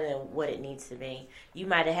into more than what it needs to be. You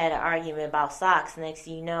might have had an argument about socks. Next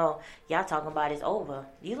thing you know, y'all talking about it's over.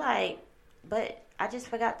 You like, but I just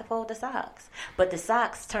forgot to fold the socks. But the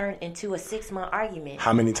socks turned into a 6-month argument.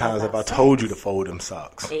 How many times have I told you to fold them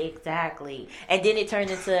socks? Exactly. And then it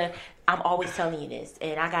turned into, I'm always telling you this,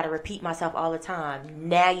 and I got to repeat myself all the time.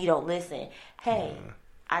 Now you don't listen. Hey,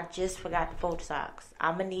 I just forgot to fold the socks.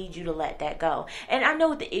 I'm going to need you to let that go. And I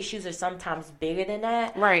know the issues are sometimes bigger than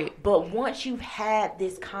that. Right. But once you've had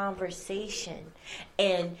this conversation,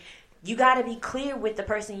 and you got to be clear with the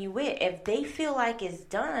person you with. If they feel like it's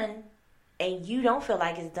done and you don't feel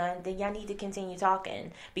like it's done, then y'all need to continue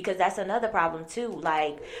talking. Because that's another problem too.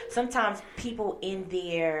 Like, sometimes people in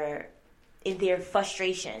their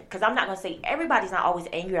frustration, because I'm not going to say everybody's not always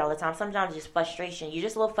angry all the time. Sometimes it's just frustration. You're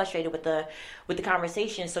just a little frustrated with the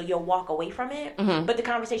conversation, so you'll walk away from it. Mm-hmm. But the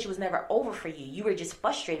conversation was never over for you. You were just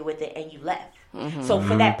frustrated with it and you left. Mm-hmm. So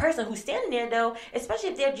for that person who's standing there, though, especially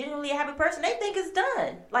if they're genuinely a happy person, they think it's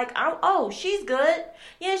done. Like, she's good.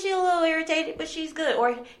 Yeah, she's a little irritated, but she's good.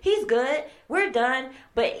 Or he's good. We're done.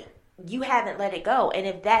 But you haven't let it go. And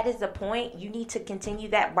if that is the point, you need to continue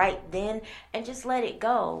that right then and just let it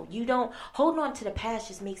go. You don't, holding on to the past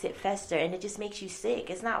just makes it fester, and it just makes you sick.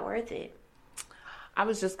 It's not worth it. I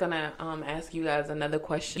was just gonna ask you guys another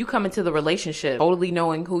question. You come into the relationship totally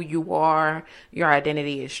knowing who you are, your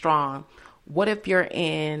identity is strong. What if you're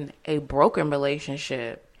in a broken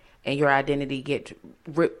relationship and your identity gets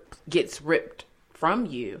ripped from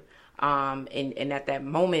you? And at that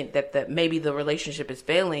moment that maybe the relationship is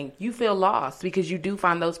failing, you feel lost, because you do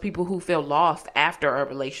find those people who feel lost after a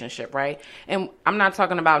relationship, right? And I'm not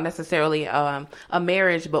talking about necessarily a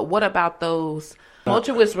marriage, but what about those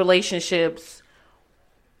tumultuous relationships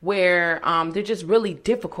where they're just really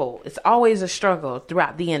difficult? It's always a struggle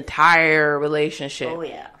throughout the entire relationship. Oh,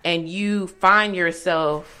 yeah. And you find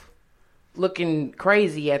yourself looking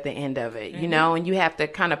crazy at the end of it, you know, and you have to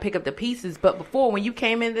kind of pick up the pieces. But before, when you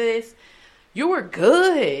came into this, you were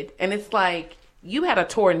good. And it's like you had a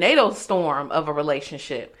tornado storm of a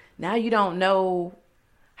relationship. Now you don't know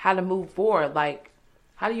how to move forward. Like,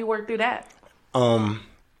 how do you work through that?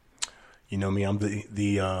 You know me, I'm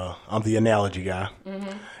the analogy guy.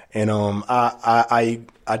 And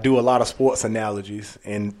I do a lot of sports analogies,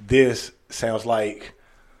 and this sounds like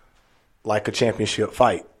a championship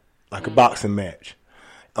fight. Like a boxing match.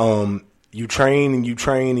 You train and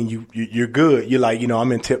you're good. You're like,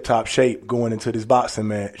 I'm in tip top shape going into this boxing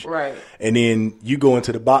match. Right. And then you go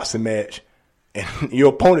into the boxing match and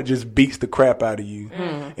your opponent just beats the crap out of you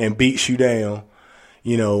and beats you down,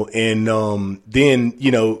 and then,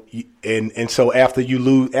 and so after you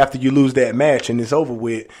lose that match and it's over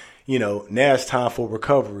with, now it's time for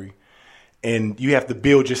recovery, and you have to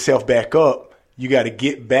build yourself back up. You got to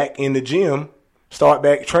get back in the gym, start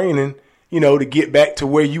back training, to get back to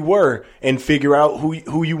where you were and figure out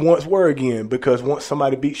who you once were again. Because once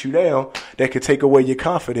somebody beats you down, that could take away your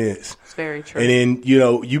confidence. It's very true. And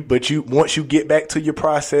then, once you get back to your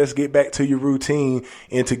process, get back to your routine,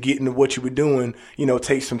 and to get into what you were doing,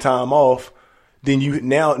 take some time off, then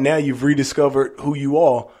now you've rediscovered who you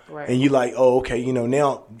are. Right. And you're like, oh, okay,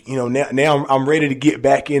 now I'm ready to get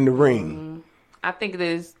back in the ring. I think it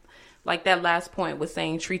is. Like that last point was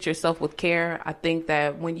saying, treat yourself with care. I think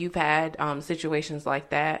that when you've had situations like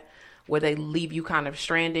that where they leave you kind of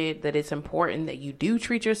stranded, that it's important that you do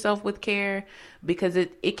treat yourself with care, because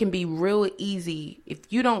it can be real easy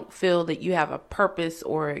if you don't feel that you have a purpose,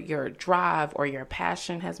 or your drive or your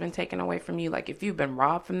passion has been taken away from you. Like if you've been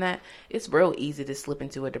robbed from that, it's real easy to slip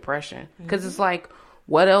into a depression, because it's like,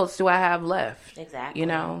 what else do I have left? Exactly.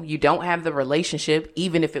 You don't have the relationship,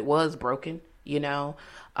 even if it was broken, you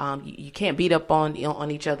can't beat up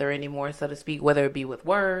on each other anymore, so to speak, whether it be with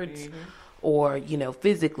words or,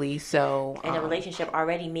 physically. So, and the relationship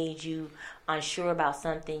already made you unsure about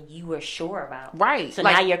something you were sure about. Right. So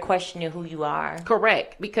now you're questioning who you are.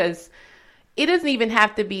 Correct. Because it doesn't even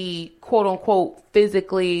have to be quote unquote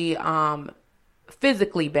physically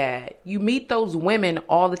bad. You meet those women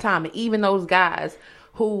all the time, and even those guys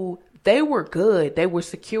who they were good, they were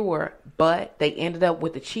secure, but they ended up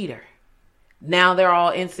with a cheater. Now they're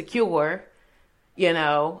all insecure,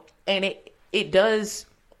 and it does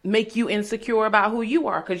make you insecure about who you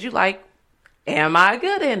are, because you're like, am I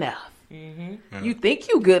good enough? Mm-hmm. You think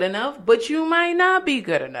you good enough, but you might not be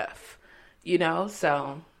good enough,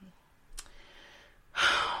 so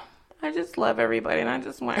I just love everybody, and I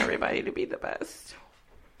just want everybody to be the best.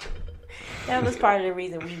 That was part of the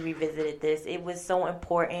reason we revisited this. It was so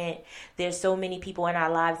important. There's so many people in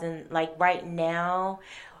our lives, and like right now,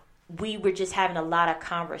 we were just having a lot of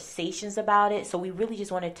conversations about it. So we really just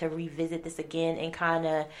wanted to revisit this again and kind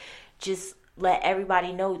of just let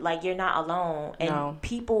everybody know, like, you're not alone. And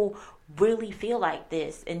people really feel like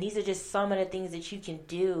this. And these are just some of the things that you can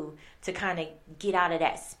do to kind of get out of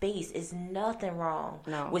that space. It's nothing wrong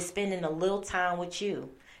with spending a little time with you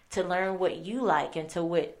to learn what you like and to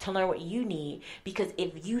learn what you need. Because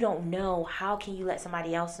if you don't know, how can you let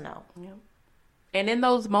somebody else know? Yep. And in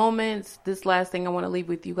those moments, this last thing I want to leave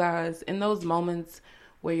with you guys, in those moments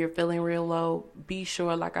where you're feeling real low, be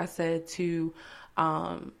sure, like I said, to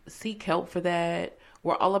seek help for that.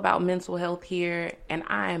 We're all about mental health here, and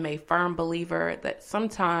I am a firm believer that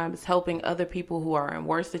sometimes helping other people who are in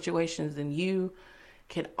worse situations than you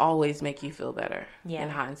can always make you feel better. In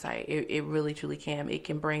hindsight. It really, truly can. It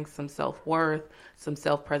can bring some self-worth, some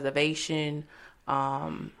self-preservation.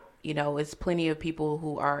 It's plenty of people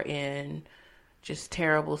who are in just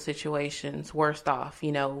terrible situations, worst off.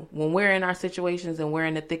 When we're in our situations and we're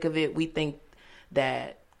in the thick of it, we think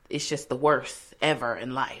that it's just the worst ever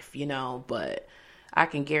in life, but I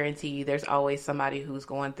can guarantee you there's always somebody who's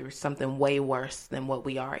going through something way worse than what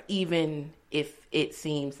we are, even if it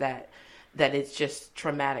seems that it's just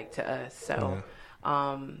traumatic to us. So,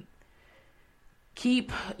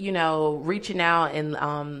 keep, reaching out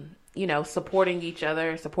and, supporting each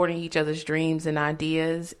other's dreams and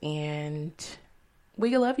ideas, and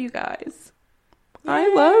We love you guys.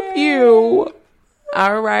 I love you.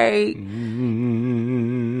 All right.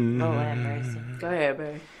 Oh, have mercy. Go ahead,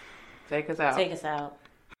 babe. Take us out. Take us out.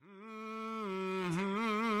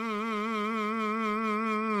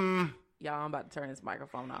 Y'all, I'm about to turn this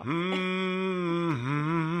microphone off.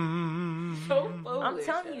 So I'm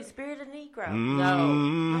telling you, Spirit of Negro. No.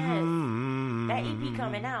 Yes. That EP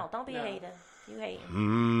coming out. Don't be a hater. You hating.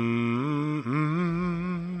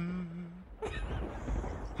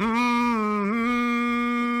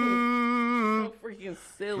 So freaking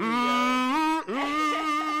silly, yo.